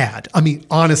 mad. I mean,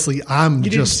 honestly, You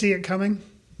didn't see it coming?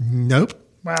 Nope.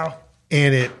 Wow.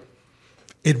 And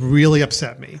it really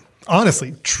upset me.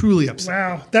 Honestly, truly upset.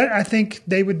 Wow. That I think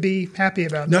they would be happy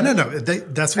about No, that. no.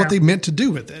 That's what they meant to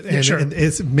do with it. And, Sure. and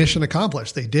it's mission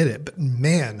accomplished. They did it. But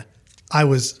man, I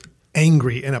was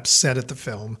angry and upset at the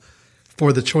film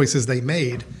for the choices they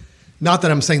made. Not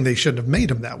that I'm saying they shouldn't have made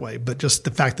them that way, but just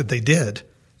the fact that they did.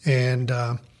 And,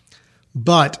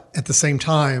 but at the same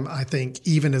time, I think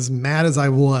even as mad as I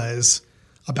was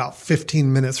about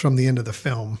 15 minutes from the end of the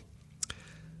film,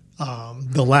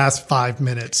 the last 5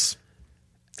 minutes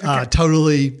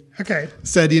totally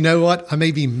said, you know what? I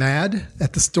may be mad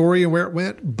at the story and where it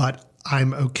went, but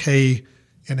I'm okay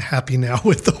and happy now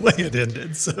with the way it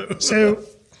ended.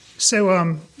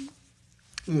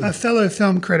 A fellow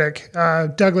film critic,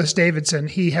 Douglas Davidson,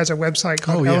 he has a website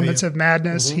called Elements of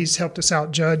Madness. Mm-hmm. He's helped us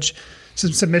out judge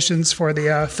some submissions for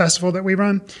the festival that we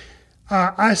run.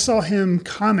 I saw him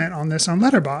comment on this on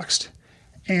Letterboxd.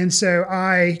 And so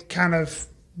I kind of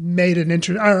made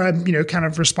kind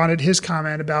of responded to his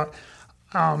comment about,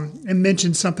 and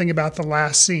mentioned something about the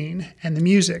last scene and the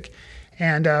music.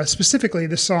 And specifically,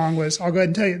 the song was, I'll go ahead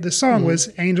and tell you, the song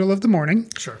was Angel of the Morning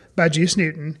by Juice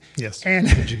Newton. Yes, and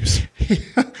Juice.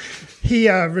 he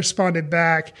responded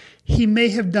back, he may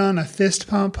have done a fist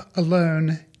pump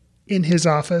alone in his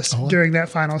office during that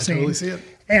final scene. Totally see it.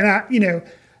 And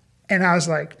I was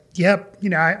like, yep,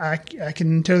 I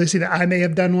can totally see that. I may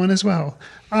have done one as well.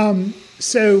 And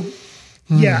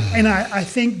I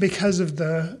think because of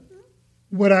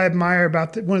what I admire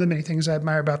about one of the many things I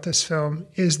admire about this film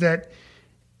is that,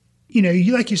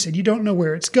 you like you said, you don't know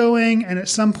where it's going, and at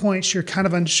some points you're kind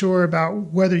of unsure about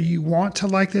whether you want to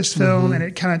like this film, and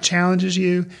it kind of challenges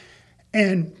you.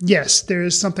 And yes, there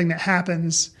is something that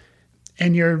happens,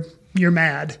 and you're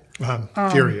mad. I'm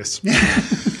furious.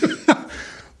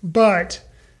 But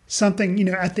something,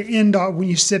 at the end, when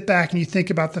you sit back and you think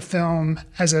about the film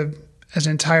as an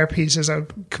entire piece, as a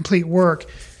complete work,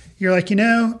 you're like,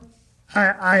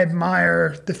 I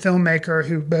admire the filmmaker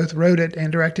who both wrote it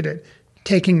and directed it,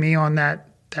 taking me on that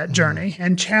journey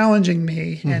and challenging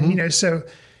me. And,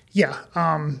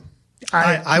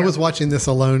 I was watching this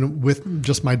alone with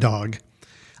just my dog.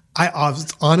 I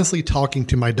was honestly talking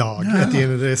to my dog at the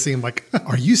end of the day, saying like,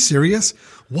 are you serious?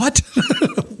 What?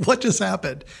 What just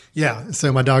happened? Yeah.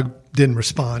 So my dog didn't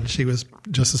respond. She was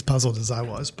just as puzzled as I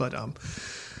was, but, it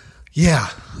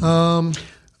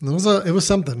was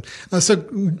something.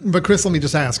 But Chris, let me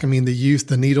just ask,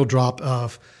 the needle drop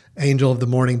of Angel of the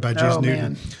Morning by Juice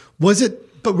Newton, was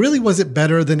it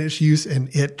better than its use in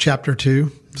It Chapter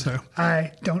 2? So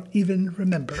I don't even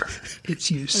remember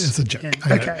its use. It's a joke.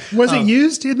 Okay. Was it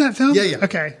used in that film? Yeah.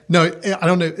 Okay. No, I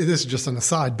don't know. This is just an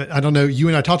aside, but I don't know. You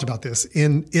and I talked about this.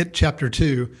 In It Chapter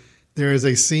 2, there is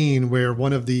a scene where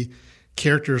one of the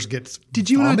characters gets Did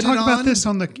you and I talk about this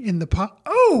in the pod?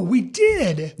 Oh, we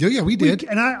did. Yeah, we did.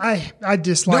 And I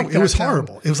disliked that. No, it was film.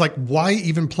 horrible. It was like, why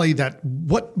even play that?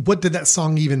 What did that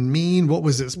song even mean? What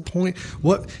was its point?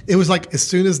 It was like, as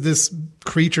soon as this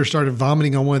creature started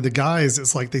vomiting on one of the guys,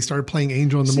 it's like they started playing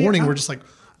Angel in the Morning. We're just like,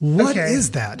 what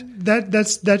is that?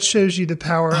 That shows you the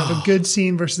power of a good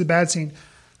scene versus a bad scene.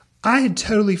 I had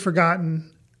totally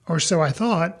forgotten, or so I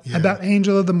thought, about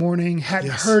Angel of the Morning.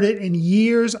 Hadn't heard it in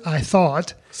years, I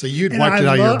thought. So you'd wiped it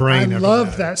out of your brain. I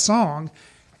loved that song.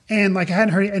 And I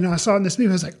hadn't heard it, and I saw it in this movie.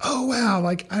 I was like, oh, wow.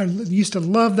 I used to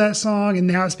love that song, and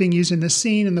now it's being used in this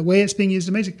scene, and the way it's being used is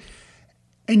amazing.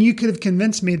 And you could have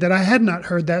convinced me that I had not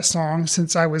heard that song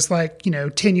since I was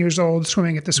 10 years old,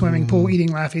 swimming at the swimming pool, eating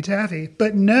Laffy Taffy.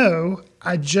 But no,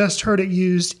 I just heard it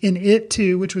used in It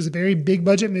Too, which was a very big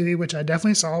budget movie, which I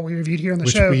definitely saw. We reviewed here on the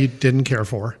show. Which we didn't care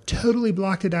for. Totally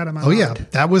blocked it out of my mind. Oh, yeah.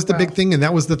 That was the big thing. And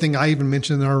that was the thing I even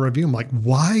mentioned in our review. I'm like,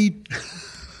 why?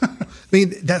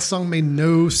 That song made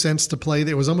no sense to play.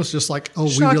 It was almost just like,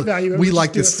 we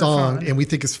like this song and we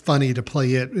think it's funny to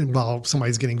play it while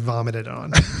somebody's getting vomited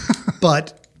on.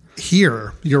 But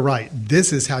here, you're right.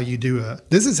 This is how you do a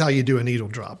needle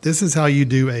drop. This is how you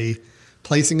do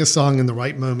placing a song in the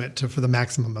right moment for the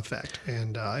maximum effect.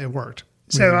 And it worked.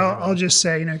 So really I'll just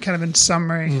say, kind of in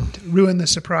summary, to ruin the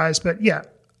surprise. But yeah,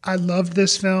 I loved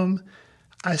this film.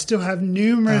 I still have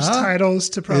numerous titles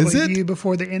to probably view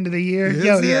before the end of the year.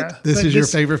 Yeah. This is your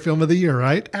favorite film of the year,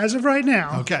 right? As of right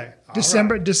now. Okay.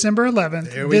 December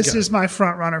 11th. This is my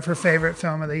front runner for favorite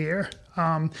film of the year.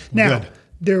 Now,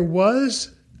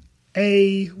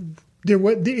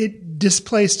 it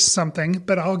displaced something,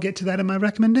 but I'll get to that in my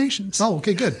recommendations. Oh,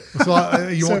 okay, good. So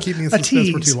you won't keep me in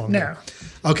suspense for too long. No.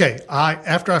 Okay.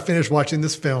 After I finished watching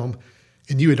this film,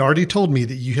 and you had already told me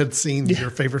that you had seen your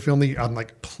favorite film, I'm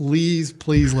like, please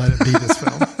let it be this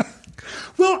film.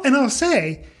 Well, and I'll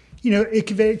say, it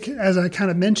could, as I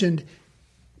kind of mentioned,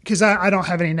 because I don't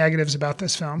have any negatives about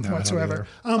this film whatsoever.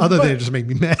 Other than it just made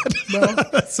me mad. Well,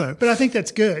 but I think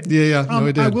that's good. Yeah. No,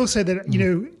 it did. I will say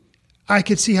that, I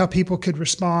could see how people could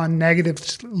respond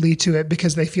negatively to it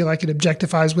because they feel like it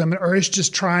objectifies women or it's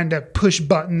just trying to push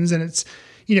buttons and it's,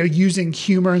 using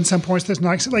humor in some points that's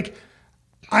not like.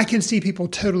 I can see people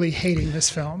totally hating this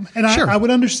film, and I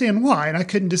would understand why, and I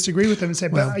couldn't disagree with them and say,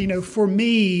 but for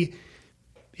me,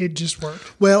 it just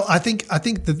worked. Well, I think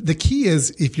the key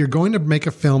is if you're going to make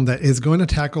a film that is going to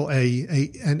tackle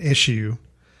an issue,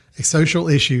 a social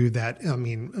issue that,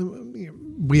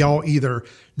 we all either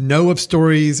know of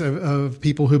stories of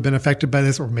people who've been affected by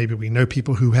this, or maybe we know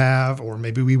people who have, or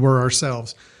maybe we were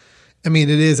ourselves. It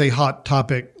is a hot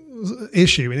topic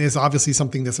issue, and it's obviously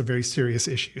something that's a very serious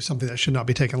issue, something that should not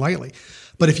be taken lightly.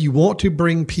 But if you want to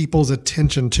bring people's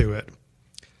attention to it,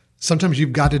 sometimes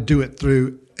you've got to do it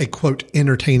through a quote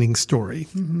entertaining story.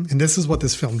 Mm-hmm. And this is what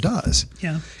this film does.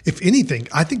 Yeah. If anything,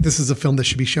 I think this is a film that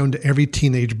should be shown to every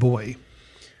teenage boy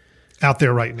out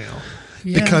there right now.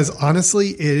 Yeah. Because honestly,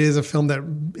 it is a film that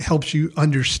helps you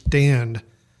understand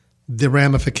the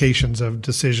ramifications of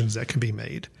decisions that can be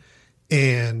made.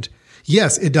 And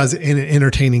yes, it does it in an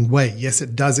entertaining way. Yes,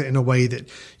 it does it in a way that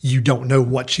you don't know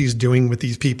what she's doing with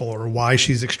these people or why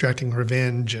she's extracting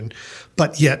revenge.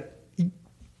 But yet,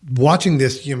 watching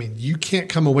this, you can't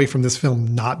come away from this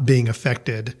film not being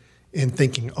affected and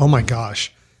thinking, oh my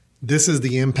gosh, this is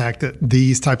the impact that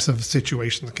these types of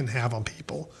situations can have on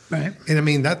people. Right.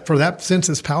 And that for that sense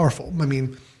is powerful.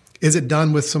 Is it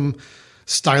done with some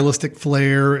stylistic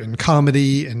flair and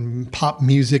comedy and pop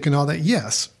music and all that?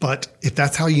 Yes. But if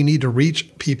that's how you need to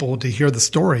reach people to hear the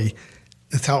story,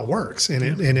 that's how it works. And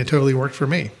it totally worked for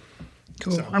me.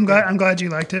 Cool. So, I'm glad you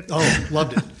liked it. Oh,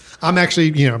 loved it. I'm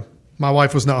actually, my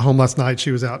wife was not home last night. She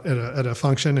was out at a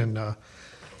function, and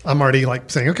I'm already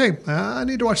saying, okay, I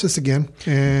need to watch this again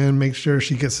and make sure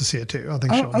she gets to see it too. I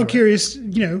think I'm curious,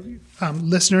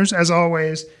 listeners, as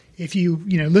always, if you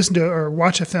listen to or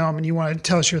watch a film and you want to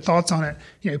tell us your thoughts on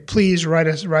it, please write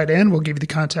in. We'll give you the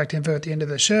contact info at the end of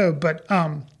the show. But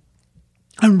I'm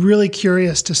really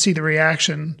curious to see the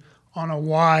reaction on a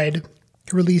wide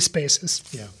release basis.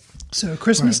 Yeah. So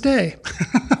Christmas Day.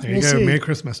 There you go. See. Merry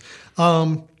Christmas.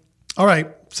 All right.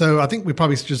 So I think we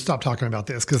probably should just stop talking about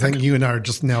this because I think you and I are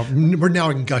we're now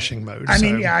in gushing mode.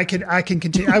 I can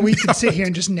continue. We could sit here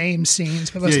and just name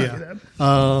scenes, but let's not do that.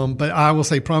 But I will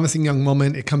say Promising Young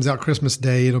Woman, it comes out Christmas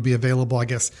Day. It'll be available, I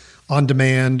guess, on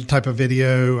demand type of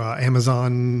video,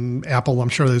 Amazon, Apple, I'm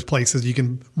sure those places you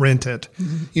can rent it.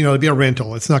 Mm-hmm. It'll be a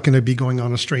rental. It's not going to be going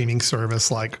on a streaming service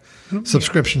like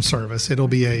subscription service. It'll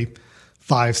be a $5,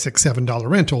 $6, $7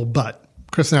 rental, but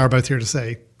Chris and I are both here to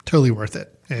say totally worth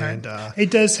it. And it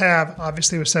does have,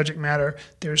 obviously, with subject matter,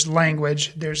 there's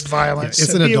language, there's violence. Yeah,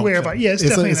 it's an adult film.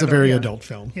 It's a very adult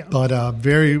film, but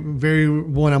very, very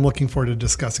one I'm looking forward to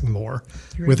discussing more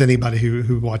with anybody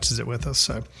who watches it with us.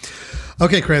 So,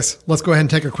 okay, Chris, let's go ahead and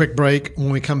take a quick break.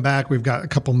 When we come back, we've got a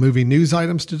couple movie news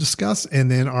items to discuss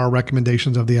and then our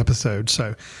recommendations of the episode.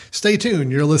 So stay tuned.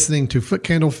 You're listening to Foot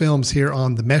Candle Films here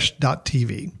on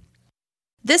themesh.tv.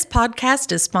 This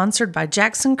podcast is sponsored by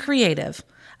Jackson Creative,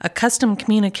 a custom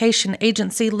communication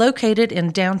agency located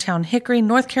in downtown Hickory,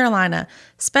 North Carolina,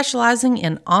 specializing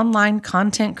in online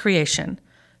content creation.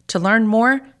 To learn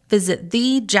more, visit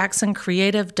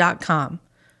thejacksoncreative.com.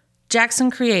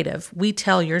 Jackson Creative, we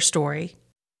tell your story.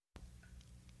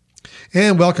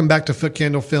 And welcome back to Foot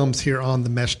Candle Films here on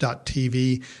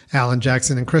themesh.tv. Alan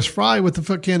Jackson and Chris Fry with the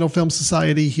Foot Candle Film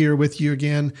Society here with you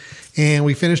again. And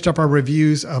we finished up our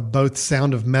reviews of both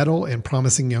Sound of Metal and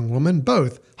Promising Young Woman,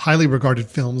 both highly regarded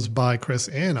films by Chris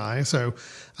and I. So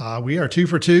we are 2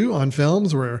 for 2 on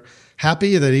films. We're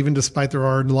happy that even despite there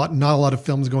are not a lot of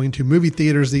films going to movie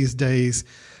theaters these days,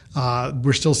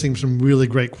 we're still seeing some really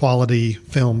great quality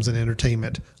films and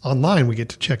entertainment online we get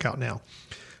to check out now.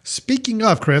 Speaking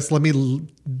of, Chris, let me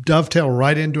dovetail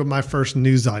right into my first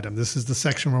news item. This is the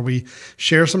section where we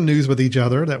share some news with each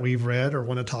other that we've read or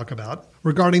want to talk about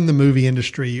regarding the movie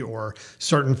industry or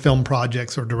certain film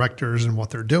projects or directors and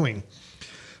what they're doing.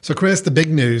 So, Chris, the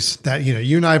big news that,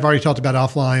 you and I have already talked about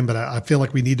offline, but I feel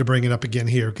like we need to bring it up again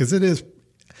here because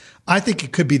I think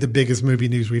it could be the biggest movie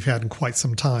news we've had in quite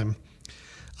some time.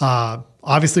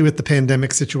 Obviously, with the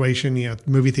pandemic situation,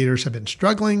 movie theaters have been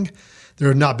struggling. There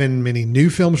have not been many new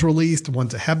films released. The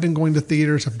ones that have been going to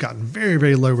theaters have gotten very,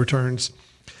 very low returns.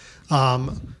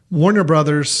 Warner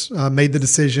Brothers made the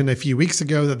decision a few weeks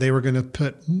ago that they were going to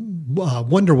put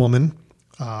Wonder Woman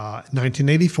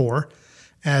 1984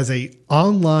 as a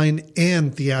online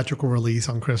and theatrical release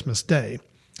on Christmas Day.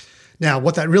 Now,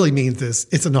 what that really means is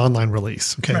it's an online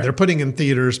release. Okay, Right. They're putting in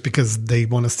theaters because they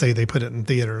want to say they put it in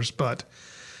theaters, but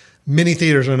many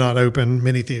theaters are not open.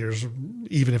 Many theaters,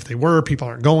 even if they were, people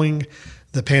aren't going.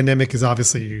 The pandemic is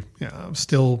obviously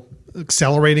still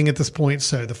accelerating at this point.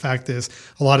 So the fact is,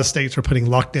 a lot of states are putting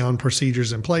lockdown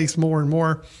procedures in place more and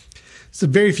more. So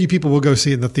very few people will go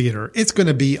see it in the theater. It's going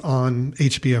to be on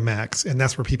HBO Max, and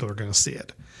that's where people are going to see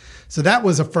it. So that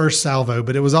was a first salvo,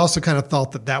 but it was also kind of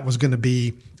thought that that was going to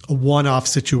be a one-off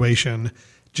situation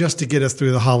just to get us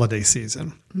through the holiday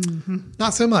season. Mm-hmm.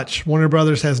 Not so much. Warner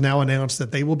Brothers has now announced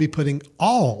that they will be putting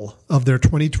all of their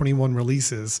 2021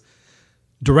 releases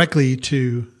directly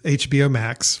to HBO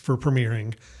Max for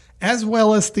premiering, as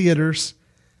well as theaters.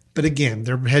 But again,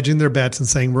 they're hedging their bets and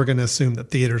saying we're going to assume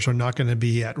that theaters are not going to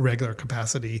be at regular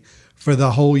capacity for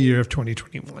the whole year of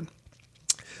 2021.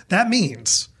 That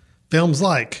means films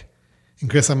like, and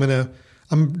Chris, I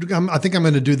think I'm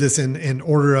going to do this in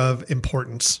order of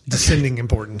importance, descending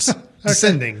importance, Okay.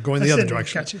 descending, going the other Ascending,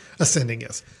 direction. gotcha. Ascending,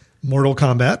 yes. Mortal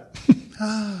Kombat.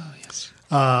 Oh, yes.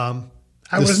 I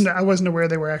I wasn't aware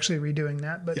they were actually redoing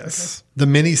that, but yes. The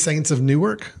Many Saints of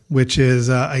Newark, which is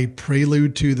a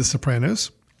prelude to The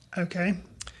Sopranos. Okay.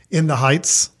 In the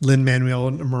Heights,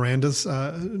 Lin-Manuel Miranda's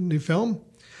new film.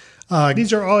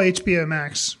 These are all HBO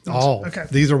Max. All. Okay.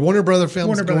 These are Warner Brothers films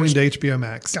Warner going Brothers. to HBO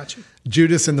Max. Gotcha.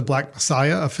 Judas and the Black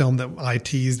Messiah, a film that I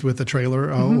teased with a trailer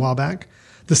a while back.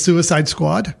 The Suicide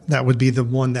Squad, that would be the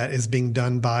one that is being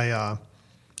done by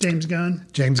James Gunn.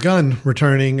 James Gunn,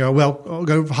 returning,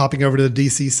 hopping over to the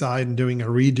DC side and doing a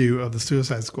redo of the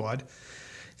Suicide Squad.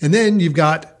 And then you've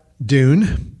got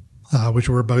Dune, which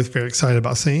we're both very excited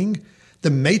about seeing. The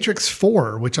Matrix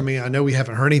 4, which I know we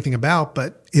haven't heard anything about,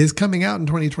 but is coming out in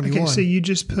 2021. Okay, so you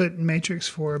just put Matrix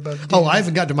 4 above Dune. Oh, I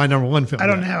haven't got to my number one film. I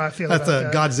don't yet. know how I feel That's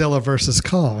about that. Godzilla versus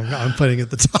Kong. I'm putting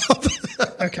at the top.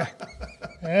 Okay.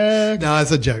 No, it's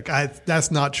a joke.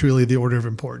 That's not truly the order of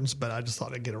importance, but I just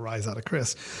thought I'd get a rise out of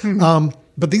Chris.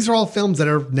 But these are all films that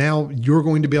are now you're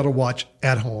going to be able to watch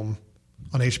at home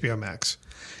on HBO Max.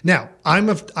 Now, I'm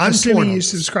assuming torn on you this.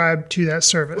 subscribe to that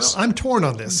service. Well, I'm torn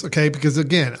on this, okay? Because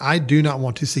again, I do not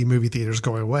want to see movie theaters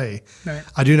go away. Right.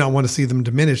 I do not want to see them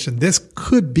diminish. And this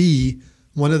could be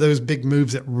one of those big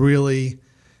moves that really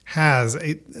has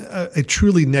a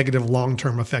truly negative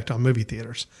long-term effect on movie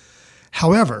theaters.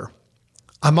 However,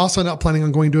 I'm also not planning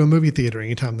on going to a movie theater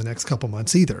anytime the next couple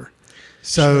months either.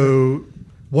 So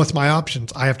what's my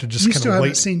options? I have to just you kind still of haven't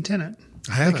wait. seen Tenet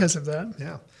I haven't. because of that.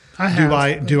 Yeah. I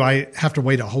have. Do I have to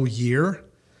wait a whole year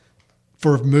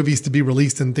for movies to be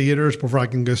released in theaters before I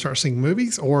can go start seeing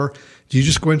movies? Or do you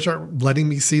just go and start letting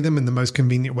me see them in the most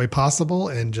convenient way possible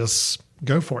and just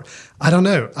go for it? I don't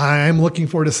know. I'm looking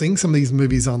forward to seeing some of these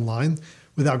movies online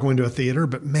without going to a theater,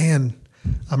 but man,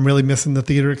 I'm really missing the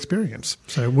theater experience.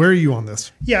 So where are you on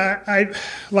this? Yeah, I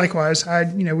likewise.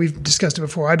 We've discussed it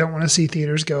before. I don't want to see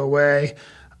theaters go away.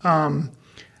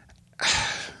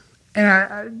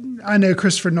 And I know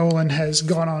Christopher Nolan has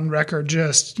gone on record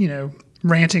just,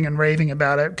 ranting and raving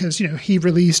about it because, he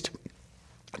released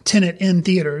Tenet in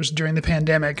theaters during the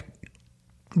pandemic,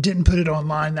 didn't put it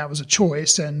online. That was a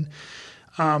choice. And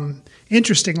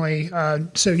interestingly,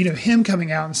 him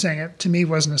coming out and saying it to me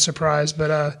wasn't a surprise,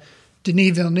 but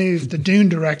Denis Villeneuve, the Dune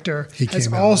director,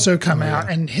 has also come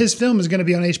out, and his film is going to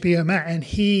be on HBO Max, and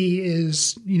he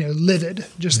is, livid,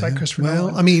 just like Christopher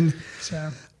Nolan.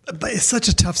 But it's such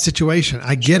a tough situation.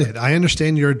 I get it. I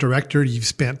understand you're a director. You've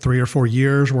spent 3 or 4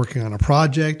 years working on a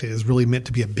project. It is really meant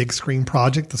to be a big screen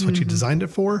project. That's what you designed it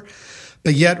for.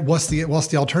 But yet, what's the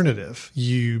alternative?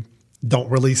 You don't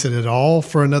release it at all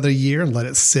for another year and let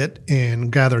it sit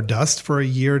and gather dust for a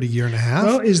year to year and a half.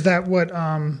 Well, is that what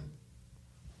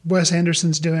Wes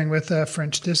Anderson's doing with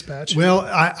French Dispatch? Well,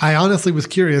 I honestly was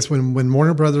curious when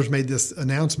Warner Brothers made this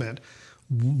announcement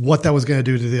what that was going to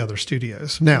do to the other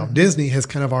studios. Now, Disney has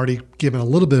kind of already given a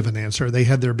little bit of an answer. They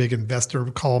had their big investor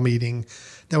call meeting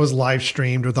that was live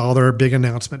streamed with all their big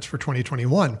announcements for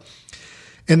 2021.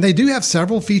 And they do have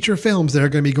several feature films that are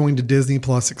going to be going to Disney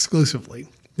Plus exclusively.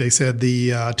 They said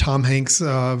the Tom Hanks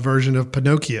version of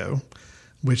Pinocchio,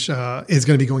 which is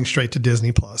going to be going straight to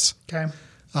Disney Plus. Okay.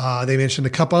 They mentioned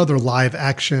a couple other live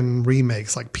action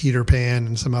remakes like Peter Pan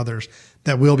and some others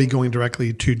that will be going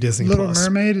directly to Disney Little Plus.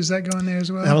 Mermaid, is that going there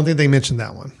as well? I don't think they mentioned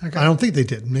that one. Okay. I don't think they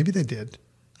did. Maybe they did.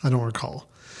 I don't recall.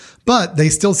 But they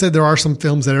still said there are some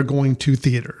films that are going to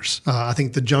theaters. I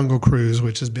think The Jungle Cruise,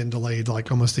 which has been delayed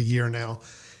like almost a year now,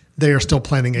 they are still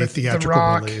planning a With theatrical The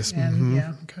Rock release. and,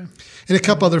 yeah, okay. And a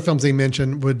couple other films they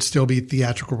mentioned would still be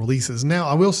theatrical releases. Now,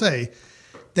 I will say,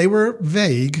 they were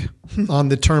vague on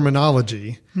the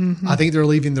terminology. I think they're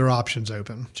leaving their options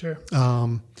open. Sure.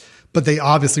 But they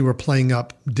obviously were playing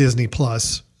up Disney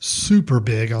Plus super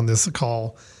big on this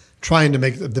call, trying to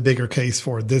make the bigger case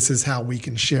for this is how we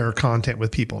can share content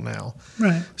with people now.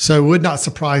 Right. So it would not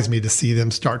surprise me to see them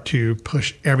start to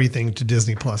push everything to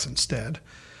Disney Plus instead.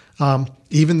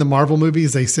 Even the Marvel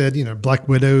movies, they said, Black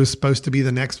Widow is supposed to be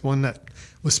the next one that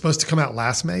was supposed to come out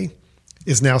last May,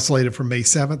 is now slated for May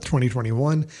 7th,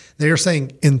 2021. They are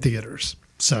saying in theaters.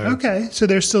 So okay, so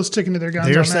they're still sticking to their guns.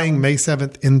 They are on saying that one. May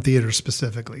 7th in theaters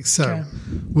specifically. So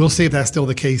we'll see if that's still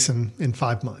the case in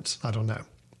 5 months. I don't know.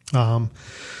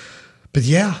 But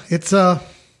yeah, it's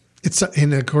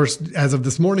and of course, as of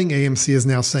this morning, AMC is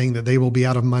now saying that they will be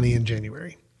out of money in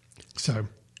January. So,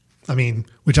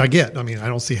 which I get. I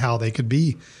don't see how they could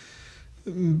be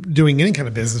doing any kind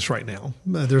of business right now.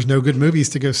 There's no good movies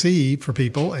to go see for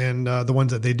people. And the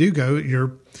ones that they do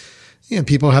go,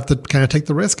 people have to kind of take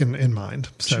the risk in mind.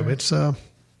 So it's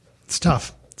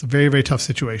tough. It's a very, very tough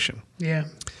situation. Yeah.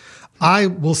 I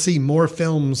will see more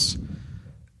films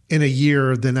in a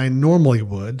year than I normally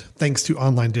would, thanks to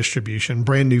online distribution,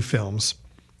 brand new films.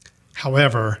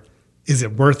 However, is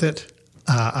it worth it?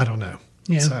 I don't know.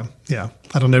 Yeah. So,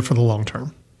 I don't know for the long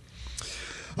term.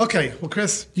 Okay. Well,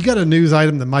 Chris, you got a news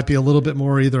item that might be a little bit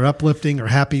more either uplifting or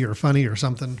happy or funny or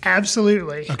something?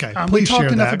 Absolutely. Okay. We Please talked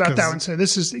share enough that, about that one. So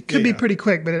it could be pretty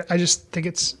quick, but I just think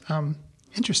it's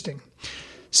interesting.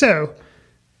 So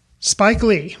Spike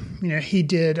Lee, he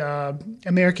did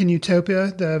American Utopia,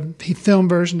 the film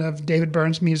version of David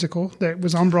Byrne's musical that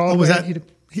was on Broadway. Oh,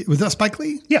 was that Spike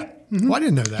Lee? Yeah. Mm-hmm. Well, I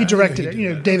didn't know that. He directed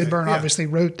it. David Byrne obviously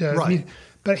wrote right.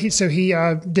 But he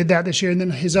did that this year, and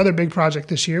then his other big project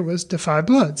this year was Defy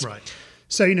Bloods. Right.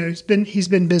 So he's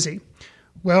been busy.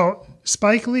 Well,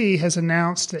 Spike Lee has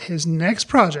announced that his next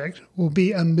project will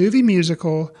be a movie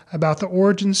musical about the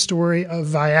origin story of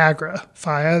Viagra,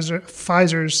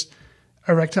 Pfizer's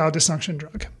erectile dysfunction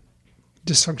drug.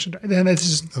 And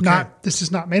this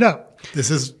is not made up.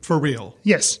 This is for real.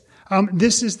 Yes.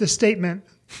 This is the statement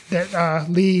that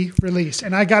Lee released,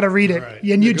 and I got to read it. Right.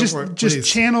 And you just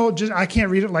channel. I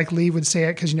can't read it like Lee would say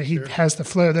it because he has the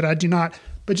flow that I do not.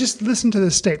 But just listen to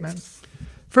this statement.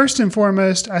 First and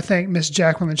foremost, I thank Miss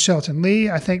Jacqueline Shelton Lee.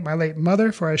 I thank my late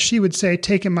mother for, as she would say,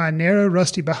 taking my narrow,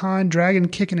 rusty behind, dragging,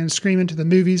 kicking, and screaming to the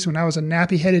movies when I was a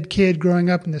nappy-headed kid growing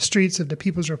up in the streets of the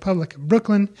People's Republic of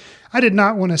Brooklyn. I did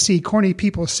not want to see corny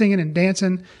people singing and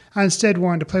dancing. I instead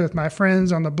wanted to play with my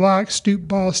friends on the block, stoop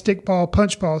ball, stick ball,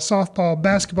 punch ball, softball,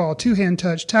 basketball, two-hand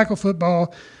touch, tackle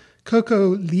football,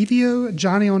 Coco Livio,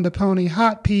 Johnny on the Pony,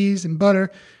 hot peas and butter,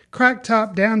 crack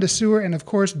top, down to sewer, and of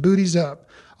course, booties up.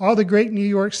 All the great New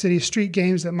York City street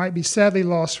games that might be sadly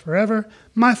lost forever.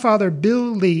 My father,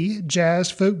 Bill Lee, jazz,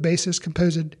 folk bassist,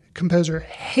 composer,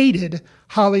 hated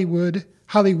Hollywood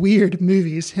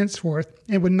movies henceforth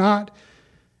and whatnot.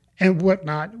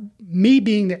 Me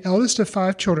being the eldest of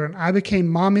 5 children, I became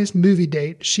Mommy's movie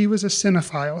date. She was a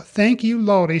cinephile. Thank you,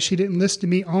 Lordy, she didn't listen to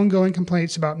me ongoing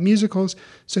complaints about musicals.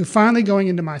 So finally going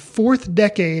into my 4th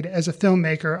decade as a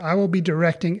filmmaker, I will be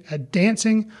directing a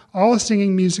dancing,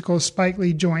 all-singing musical Spike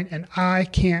Lee joint, and I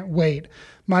can't wait.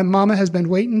 My mama has been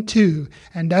waiting too,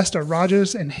 and that's the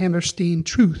Rodgers and Hammerstein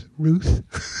truth, Ruth.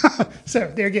 So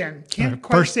there again, can't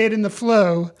quite say it in the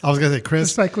flow. I was going to say,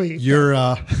 Chris, Spike Lee, your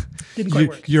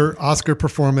Oscar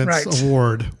performance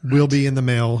award will be in the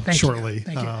mail shortly.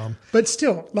 Thank you. But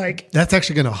still, that's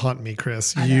actually going to haunt me,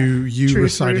 Chris. You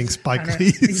reciting Spike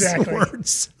Lee's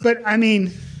words. But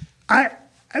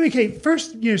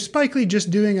first, Spike Lee just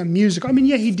doing a musical.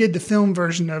 He did the film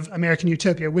version of American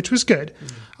Utopia, which was good.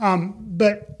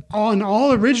 But on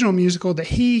all original musical that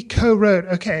he co-wrote,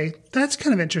 that's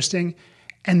kind of interesting.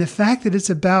 And the fact that it's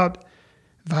about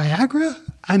Viagra,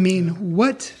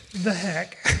 what the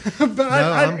heck?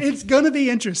 But it's going to be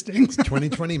interesting. It's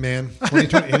 2020, man.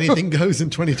 2020, anything goes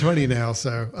in 2020 now.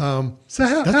 So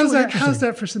how's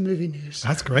that for some movie news?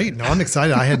 That's great. No, I'm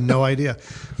excited. I had no idea.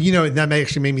 That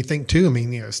actually made me think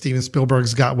too. Steven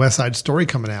Spielberg's got West Side Story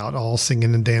coming out, all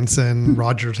singing and dancing,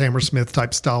 Roger Hammersmith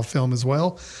type style film as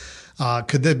well.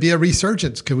 Could there be a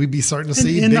resurgence? Could we be starting to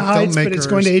see in big the Heights, filmmakers? But it's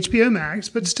going to HBO Max,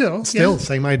 but still,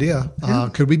 same idea. Yeah.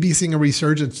 Could we be seeing a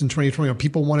resurgence in 2020 where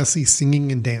people want to see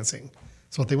singing and dancing?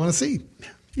 That's what they want to see.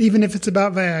 Even if it's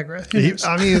about Viagra. It's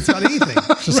about anything.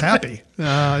 It's just happy.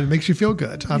 It makes you feel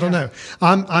good. I don't know.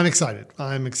 I'm excited.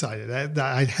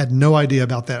 I had no idea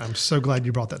about that. I'm so glad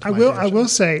you brought that to my attention. I will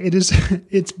say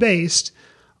it's based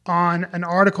on an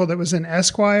article that was in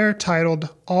Esquire titled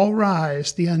 "All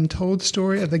Rise: The Untold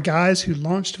Story of the Guys Who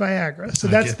Launched Viagra." So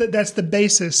that's the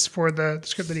basis for the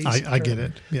script that he's. I get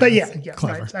it. Yeah, but yeah,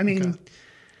 clever. Right.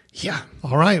 Yeah.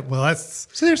 All right. Well, that's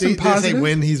so. There's some positive.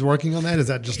 When he's working on that, is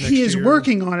that just next year? He is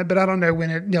working on it, but I don't know when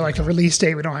it. Like a release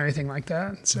date. We don't have anything like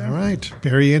that. So. All right.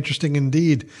 Very interesting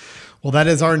indeed. Well, that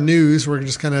is our news. We're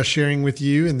just kind of sharing with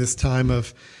you in this time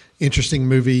of interesting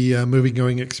movie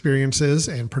going experiences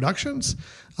and productions.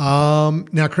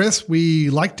 Now, Chris, we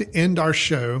like to end our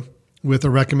show with a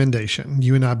recommendation.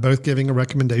 You and I both giving a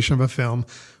recommendation of a film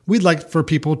we'd like for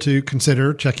people to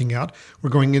consider checking out.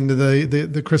 We're going into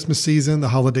the Christmas season, the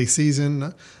holiday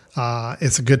season.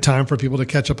 It's a good time for people to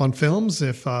catch up on films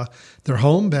if they're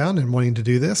homebound and wanting to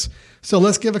do this. So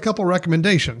let's give a couple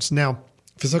recommendations. Now,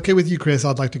 if it's okay with you, Chris,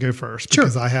 I'd like to go first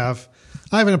because I have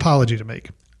an apology to make.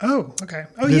 Oh, okay.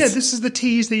 Oh, this is the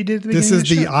tease that you did at the beginning of the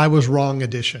show. This is the I was wrong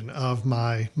edition of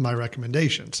my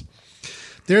recommendations.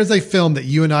 There's a film that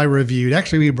you and I reviewed.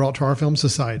 Actually, we brought to our Film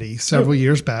Society several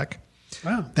years back.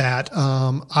 Wow. That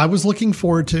I was looking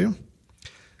forward to.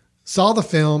 Saw the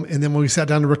film, and then when we sat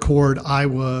down to record, I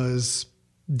was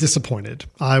disappointed.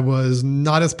 I was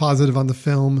not as positive on the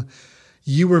film.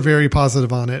 You were very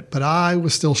positive on it, but I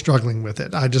was still struggling with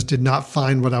it. I just did not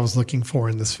find what I was looking for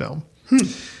in this film.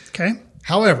 Okay.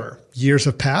 However, years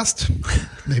have passed.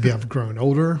 Maybe I've grown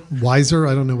older, wiser.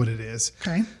 I don't know what it is.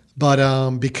 Okay.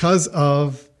 But because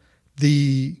of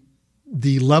the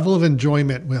level of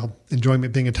enjoyment, well,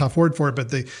 enjoyment being a tough word for it, but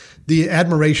the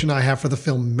admiration I have for the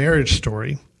film Marriage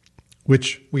Story,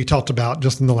 which we talked about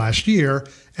just in the last year,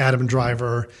 Adam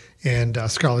Driver and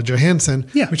Scarlett Johansson,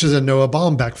 which is a Noah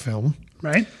Baumbach film,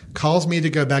 right? Calls me to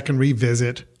go back and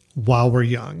revisit While We're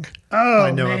Young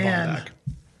by Noah Baumbach.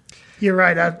 You're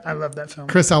right. I love that film.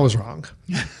 Chris, I was wrong.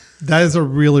 That is a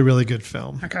really, really good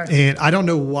film. Okay. And I don't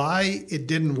know why it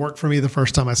didn't work for me the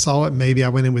first time I saw it. Maybe I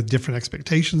went in with different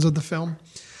expectations of the film.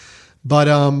 But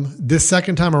this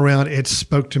second time around, it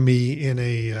spoke to me in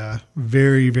a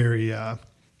very, very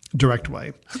direct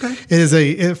way. Okay. It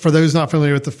is for those not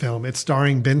familiar with the film, it's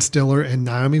starring Ben Stiller and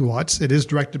Naomi Watts. It is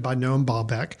directed by Noah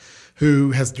Baumbach,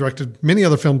 who has directed many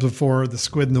other films before, The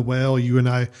Squid and the Whale, you and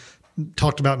I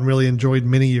talked about and really enjoyed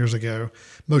many years ago.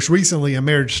 Most recently, A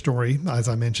Marriage Story, as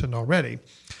I mentioned already.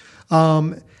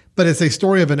 But it's a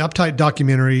story of an uptight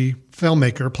documentary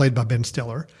filmmaker played by Ben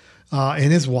Stiller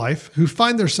and his wife who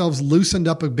find themselves loosened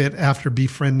up a bit after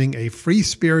befriending a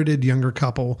free-spirited younger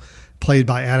couple played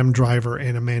by Adam Driver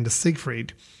and Amanda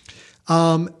Seyfried.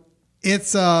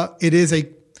 It's a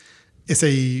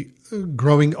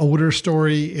growing older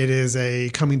story. It is a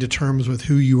coming to terms with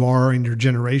who you are in your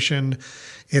generation.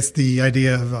 It's the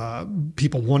idea of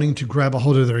people wanting to grab a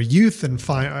hold of their youth and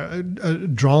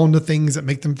find drawn to things that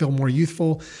make them feel more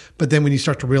youthful. But then when you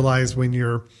start to realize when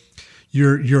your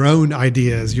own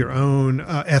ideas, your own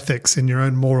ethics, and your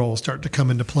own morals start to come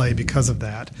into play because of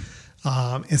that,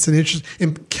 it's an interest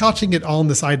in couching it all in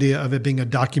this idea of it being a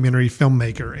documentary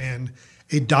filmmaker and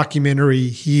a documentary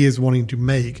he is wanting to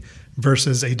make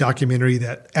versus a documentary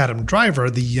that Adam Driver,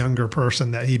 the younger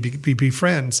person that he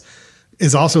befriends,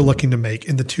 is also looking to make,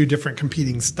 in the two different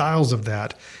competing styles of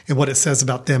that and what it says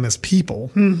about them as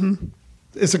people. Mm-hmm.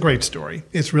 It's a great story.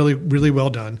 It's really, really well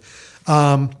done.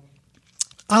 I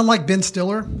like Ben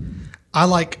Stiller. I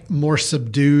like more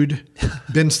subdued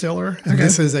Ben Stiller. And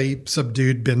this is a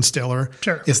subdued Ben Stiller.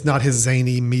 Sure. It's not his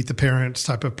zany meet the parents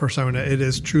type of persona. It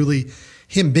is truly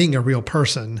him being a real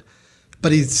person,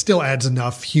 but he still adds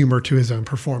enough humor to his own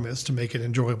performance to make it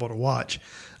enjoyable to watch.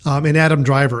 And Adam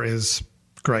Driver is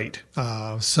great.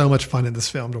 So much fun in this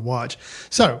film to watch.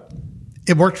 So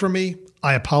it worked for me.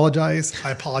 I apologize.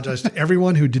 I apologize to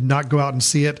everyone who did not go out and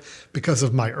see it because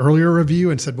of my earlier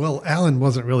review and said, well, Alan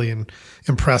wasn't really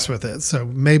impressed with it, so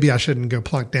maybe I shouldn't go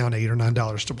plunk down $8 or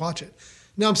 $9 to watch it.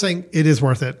 No, I'm saying it is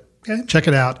worth it. Okay. Check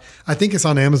it out. I think it's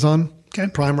on Amazon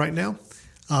Prime right now.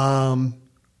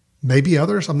 Maybe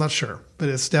others. I'm not sure, but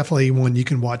it's definitely one you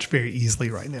can watch very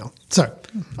easily right now. So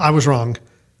I was wrong.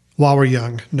 While We're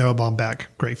Young, Noah Baumbach,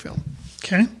 great film.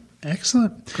 Okay,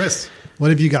 excellent. Chris, what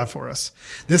have you got for us?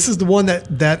 This is the one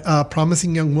that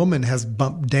Promising Young Woman has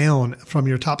bumped down from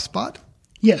your top spot?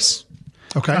 Yes.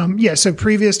 Okay. So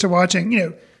previous to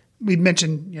watching, we'd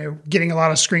mentioned, getting a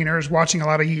lot of screeners, watching a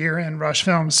lot of year-end rush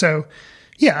films. So,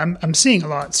 I'm seeing a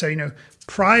lot. So,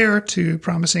 prior to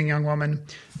Promising Young Woman,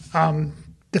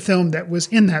 the film that was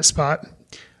in that spot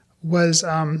was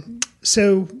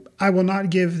so I will not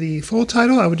give the full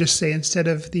title. I would just say instead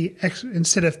of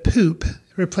poop,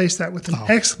 replace that with an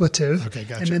expletive,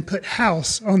 and then put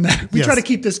house on that. We try to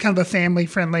keep this kind of a family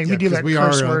friendly. We do let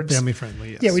curse words. Family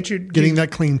friendly. Yes. Yeah, we should getting that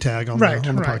clean tag on the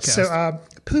podcast. So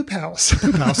poop house.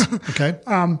 Poop house. Okay.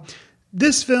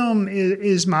 This film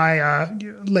is my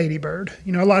Lady Bird.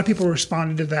 A lot of people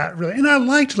responded to that really, and I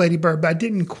liked Lady Bird, but I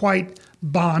didn't quite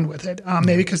bond with it.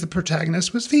 Maybe because the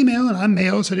protagonist was female and I'm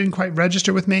male, so it didn't quite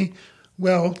register with me.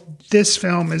 Well, this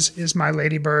film is my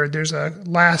Lady Bird. There's a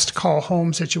last call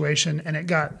home situation, and it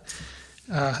got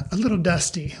a little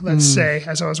dusty, let's say,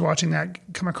 as I was watching that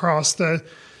come across. The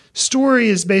story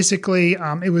is basically,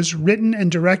 it was written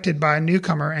and directed by a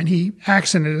newcomer, and he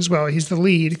acts in it as well. He's the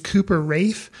lead, Cooper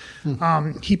Raiff.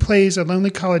 He plays a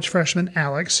lonely college freshman,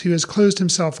 Alex, who has closed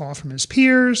himself off from his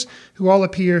peers, who all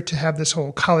appear to have this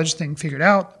whole college thing figured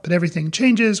out. But everything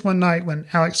changes one night when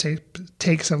Alex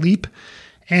takes a leap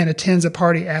and attends a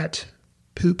party at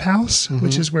Poop House,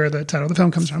 which is where the title of the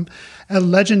film comes from, a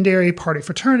legendary party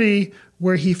fraternity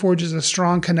where he forges a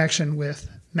strong connection with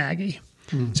Maggie.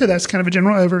 So that's kind of a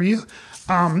general overview.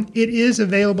 It is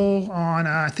available on,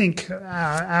 I think,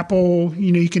 Apple.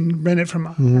 You can rent it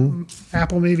from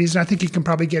Apple Movies, and I think you can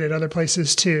probably get it other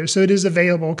places too. So it is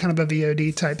available, kind of a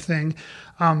VOD type thing.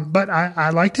 But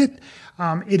I liked it.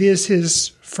 It is his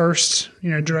first,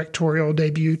 directorial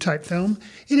debut type film.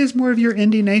 It is more of your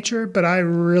indie nature, but I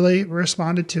really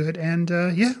responded to it. And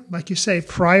like you say,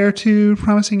 prior to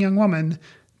Promising Young Woman,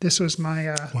 this was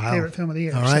my favorite film of the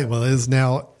year. All right. Well, it has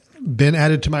now been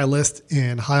added to my list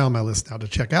and high on my list now to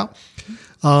check out.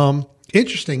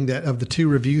 Interesting that of the two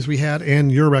reviews we had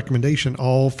and your recommendation,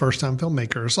 all first-time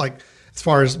filmmakers, like as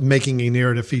far as making a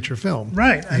narrative feature film.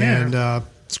 Right. I know. And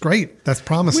it's great. That's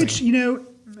promising. Which,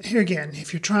 here again,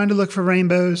 if you're trying to look for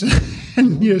rainbows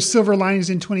and silver linings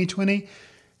in 2020,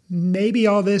 maybe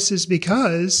all this is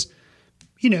because,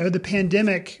 the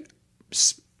pandemic,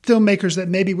 filmmakers that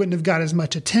maybe wouldn't have got as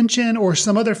much attention, or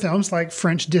some other films like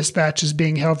French Dispatch is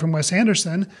being held from Wes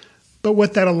Anderson. But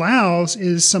what that allows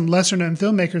is some lesser known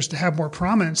filmmakers to have more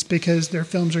prominence because their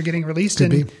films are getting released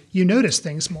you notice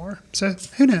things more. So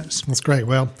who knows? That's great.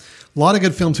 Well, a lot of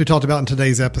good films we talked about in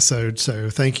today's episode. So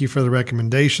thank you for the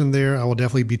recommendation there. I will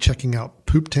definitely be checking out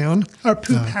Poop Town. Or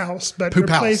Poop House, but Poop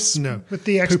replace House. No. with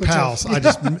the expletive. Poop House.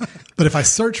 But if I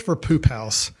search for Poop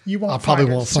House, I probably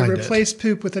won't find it. So replace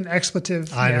poop with an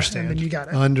expletive. I understand. And then you got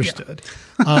it. Understood.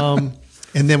 Yeah.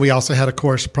 And then we also had, of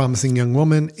course, Promising Young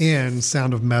Woman and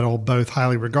Sound of Metal, both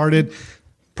highly regarded.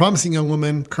 Promising Young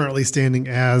Woman currently standing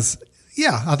as,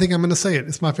 I think I'm going to say it.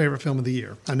 It's my favorite film of the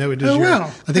year. I know it is yours.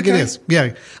 Wow. I think it is.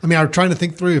 Yeah. I mean, I'm trying to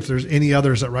think through if there's any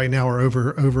others that right now are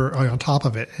over on top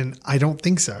of it, and I don't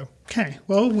think so. Okay.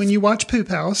 Well, when you watch Poop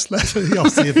House, y'all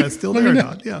see if that's still there or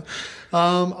not. Yeah.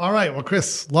 All right. Well,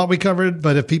 Chris, a lot we covered,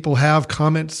 but if people have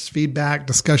comments, feedback,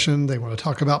 discussion, they want to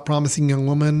talk about Promising Young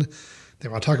Woman, they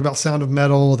want to talk about Sound of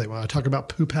Metal, they want to talk about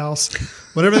Poop House,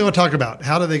 whatever they want to talk about,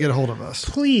 how do they get a hold of us?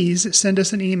 Please send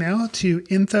us an email to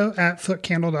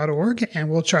info@footcandle.org, and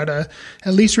we'll try to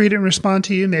at least read it and respond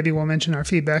to you. Maybe we'll mention our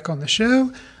feedback on the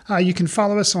show. You can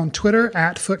follow us on Twitter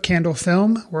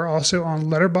 @FootCandleFilm. We're also on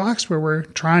Letterboxd, where we're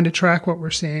trying to track what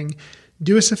we're seeing.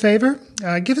 Do us a favor,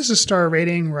 give us a star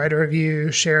rating, write a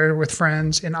review, share it with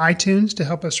friends in iTunes to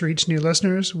help us reach new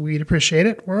listeners. We'd appreciate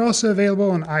it. We're also available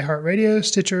on iHeartRadio,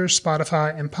 Stitcher,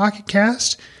 Spotify, and Pocket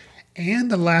Cast. And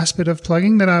the last bit of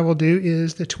plugging that I will do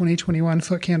is the 2021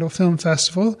 Foot Candle Film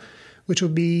Festival, which will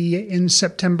be in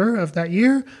September of that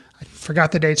year. I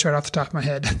forgot the dates right off the top of my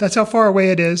head. That's how far away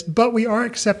it is. But we are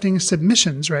accepting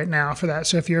submissions right now for that.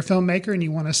 So if you're a filmmaker and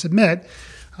you want to submit,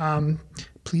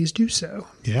 please do so.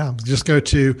 Yeah, just go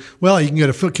to, you can go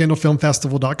to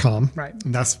footcandlefilmfestival.com. Right.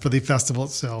 And that's for the festival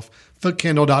itself.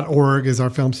 Footcandle.org is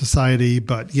our film society.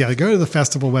 But go to the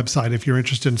festival website if you're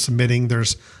interested in submitting.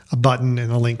 There's a button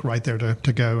and a link right there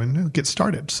to go and get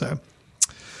started. So,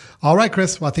 all right,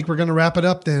 Chris. Well, I think we're going to wrap it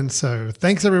up then. So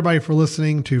thanks everybody for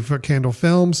listening to Foot Candle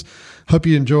Films. Hope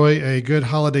you enjoy a good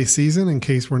holiday season in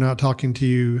case we're not talking to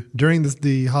you during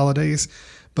the holidays.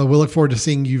 But we'll look forward to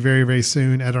seeing you very, very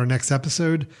soon at our next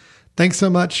episode. Thanks so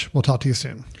much. We'll talk to you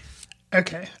soon.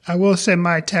 Okay. I will say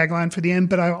my tagline for the end,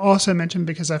 but I also mentioned,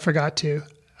 because I forgot to,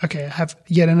 I have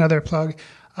yet another plug.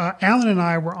 Alan and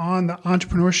I were on the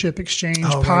Entrepreneurship Exchange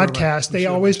podcast. Right. They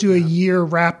always do a year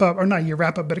wrap up, or not a year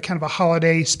wrap up, but a kind of a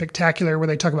holiday spectacular where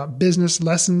they talk about business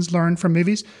lessons learned from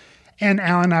movies. And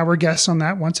Alan and I were guests on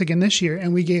that once again this year.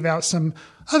 And we gave out some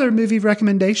other movie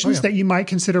recommendations that you might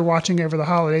consider watching over the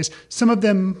holidays. Some of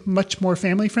them much more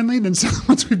family friendly than some of the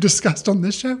ones we've discussed on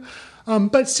this show.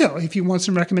 But still, if you want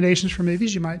some recommendations for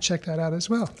movies, you might check that out as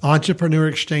well. Entrepreneur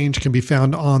Exchange can be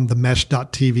found on the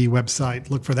Mesh.tv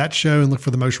website. Look for that show and look for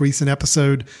the most recent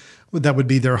episode. That would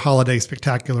be their holiday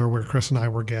spectacular where Chris and I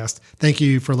were guests. Thank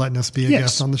you for letting us be a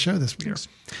guest on the show this year.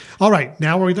 All right.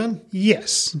 Now are we done?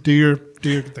 Yes. Do your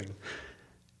thing.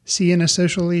 See you in a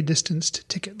socially distanced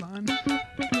ticket line.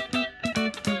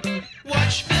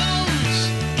 Watch films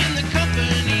in the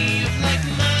company of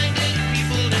like-minded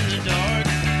people in the dark.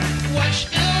 Watch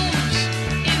films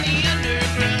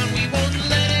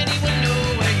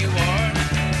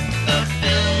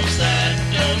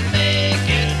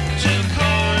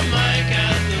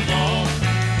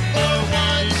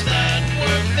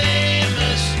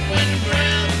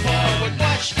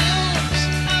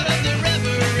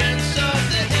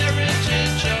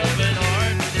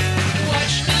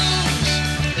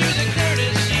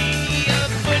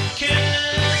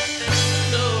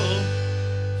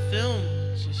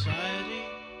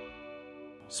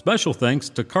Special thanks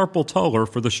to Carpal Tuller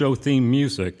for the show theme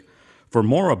music. For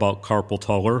more about Carpal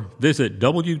Tuller, visit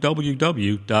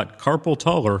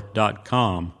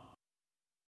www.carpaltuller.com.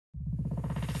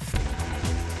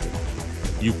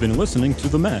 You've been listening to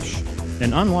The Mesh,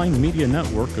 an online media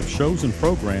network of shows and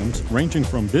programs ranging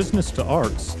from business to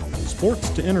arts, sports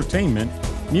to entertainment,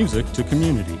 music to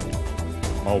community.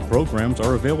 All programs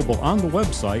are available on the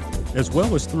website as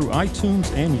well as through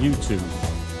iTunes and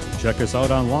YouTube. Check us out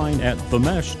online at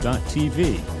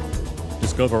themesh.tv.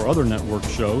 Discover other network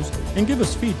shows and give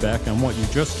us feedback on what you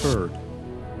just heard.